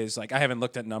that is like I haven't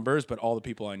looked at numbers, but all the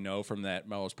people I know from that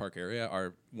Melrose Park area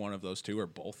are one of those two or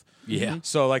both. Yeah.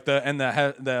 So like the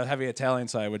heavy Italian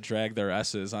side would drag their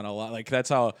S's on a lot. Like that's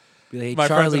how Hey, my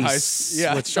friends in Charlie's.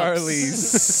 high What's up?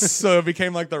 Charlie's. So it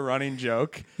became like the running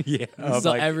joke. Yeah. Of,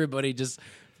 So like- everybody just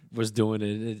was doing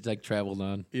it. It like traveled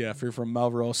on. Yeah, if you're from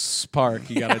Melrose Park,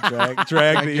 you gotta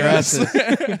drag the S.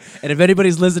 And if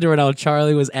anybody's listening right now,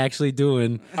 Charlie was actually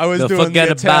doing. I was the doing forget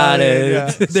the about Italian, it.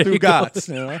 Yeah. There you go. Stugotz,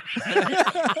 you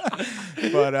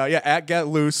know? But at Get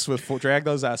Loose with drag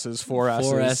those S's, 4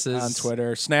 S's on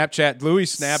Twitter. Snapchat. Louis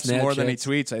snaps more than he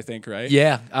tweets, I think, right?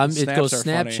 Yeah, it Snaps goes are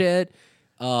funny.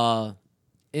 Snapchat,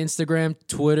 Instagram,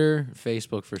 Twitter,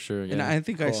 Facebook for sure. Yeah, And I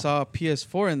think I saw a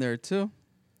PS4 in there too.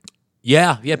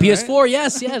 yeah, PS4.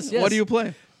 Yes. What do you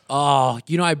play? Oh,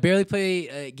 I barely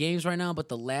play games right now, but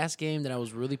the last game that I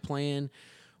was really playing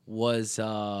was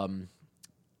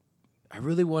I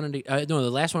really wanted to. No, the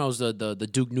last one was the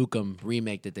Duke Nukem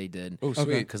remake that they did. Oh,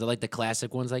 sweet. Because I like the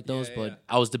classic ones like those. Yeah, but yeah.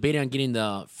 I was debating on getting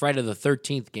the Friday the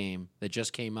 13th game that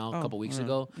just came out a couple weeks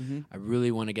ago. I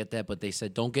really want to get that, but they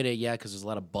said don't get it yet because there's a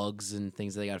lot of bugs and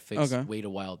things that they got to fix. Okay. Wait a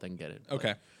while, then get it.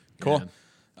 Okay, cool.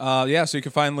 So you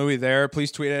can find Louis there.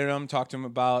 Please tweet at him. Talk to him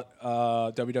about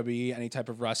WWE, any type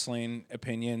of wrestling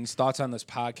opinions, thoughts on this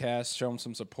podcast. Show him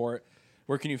some support.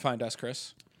 Where can you find us,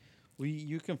 Chris?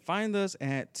 You can find us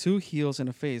at 2 Heels and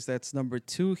a Face. That's number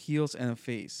 2 Heels and a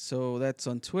Face. So that's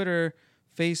on Twitter,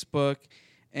 Facebook,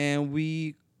 and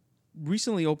we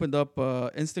recently opened up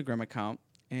an Instagram account.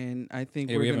 And I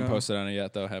think we haven't posted on it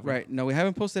yet, though, have we? Right. No, we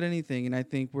haven't posted anything, and I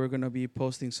think we're gonna be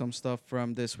posting some stuff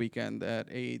from this weekend at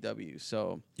AEW.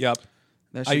 So Yep.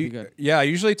 that should be good. Yeah, I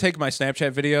usually take my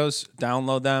Snapchat videos,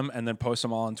 download them, and then post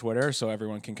them all on Twitter so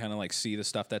everyone can kind of like see the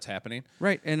stuff that's happening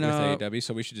Right. And with AEW.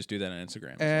 So we should just do that on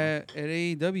Instagram. as well. at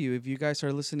AEW, if you guys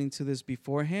are listening to this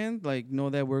beforehand, like know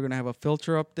that we're gonna have a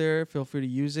filter up there. Feel free to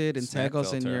use it and Snap tag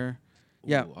us in filter.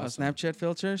 your Ooh, a awesome. Snapchat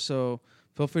filter. So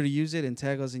feel free to use it and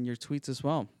tag us in your tweets as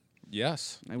well.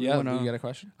 Yes. And we Yeah, wanna- you got a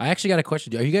question? I actually got a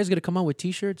question. Are you guys going to come out with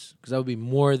T-shirts? Because I would be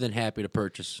more than happy to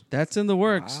purchase. That's in the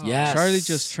works. Yes. Charlie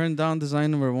just turned down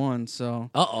design number 1. So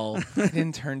Uh-oh. I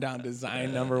didn't turn down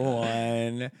design number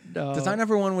 1. No. Design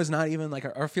number 1 was not even like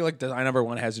I feel like design number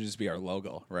 1 has to just be our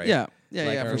logo, right? Yeah,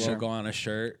 like our for sure. logo on a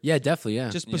shirt. Yeah, definitely, yeah.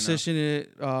 Just you know. position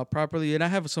it properly, and I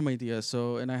have some ideas.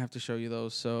 And I have to show you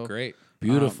those. So Great.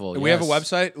 Beautiful. We have a yes.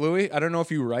 website, Louis. I don't know if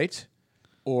you write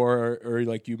or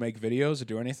like you make videos or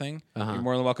do anything. You're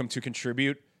more than welcome to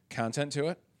contribute content to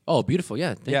it. Oh, beautiful.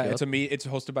 Yeah, thank you. It's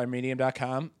hosted by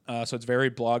medium.com. So it's very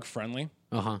blog friendly.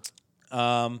 Uh-huh.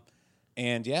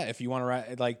 And yeah, if you want to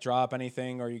write, like drop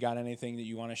anything or you got anything that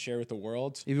you want to share with the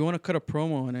world, if you want to cut a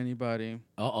promo on anybody,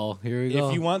 Uh-oh, here we go.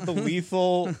 if you want the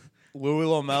lethal Louis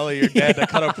Lomelli, your dad, to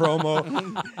cut a promo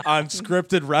on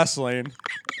scripted wrestling,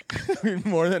 we're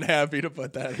more than happy to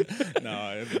put that.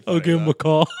 No, it'd be funny, I'll give him though. a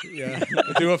call. Yeah,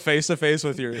 do a face to face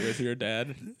with your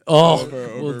dad. Oh,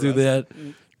 Over we'll do that.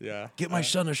 Yeah, Get my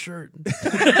son a shirt.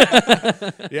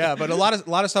 yeah, but a lot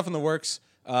of stuff in the works.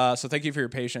 So thank you for your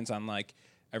patience on like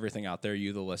everything out there,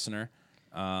 you the listener.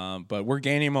 But we're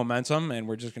gaining momentum, and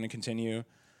we're just going to continue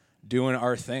doing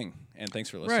our thing. And thanks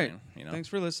for listening. right? You know, Thanks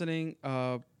for listening.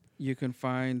 You can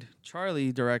find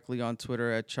Charlie directly on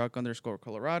Twitter at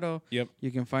Chuck_Colorado. Yep. You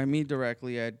can find me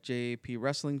directly at JAP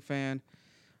Wrestling Fan.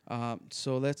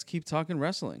 So let's keep talking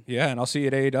wrestling. Yeah, and I'll see you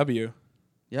at AEW.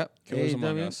 Yep. Killers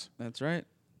Among AEW. Us. That's right.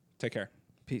 Take care.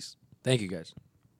 Peace. Thank you, guys.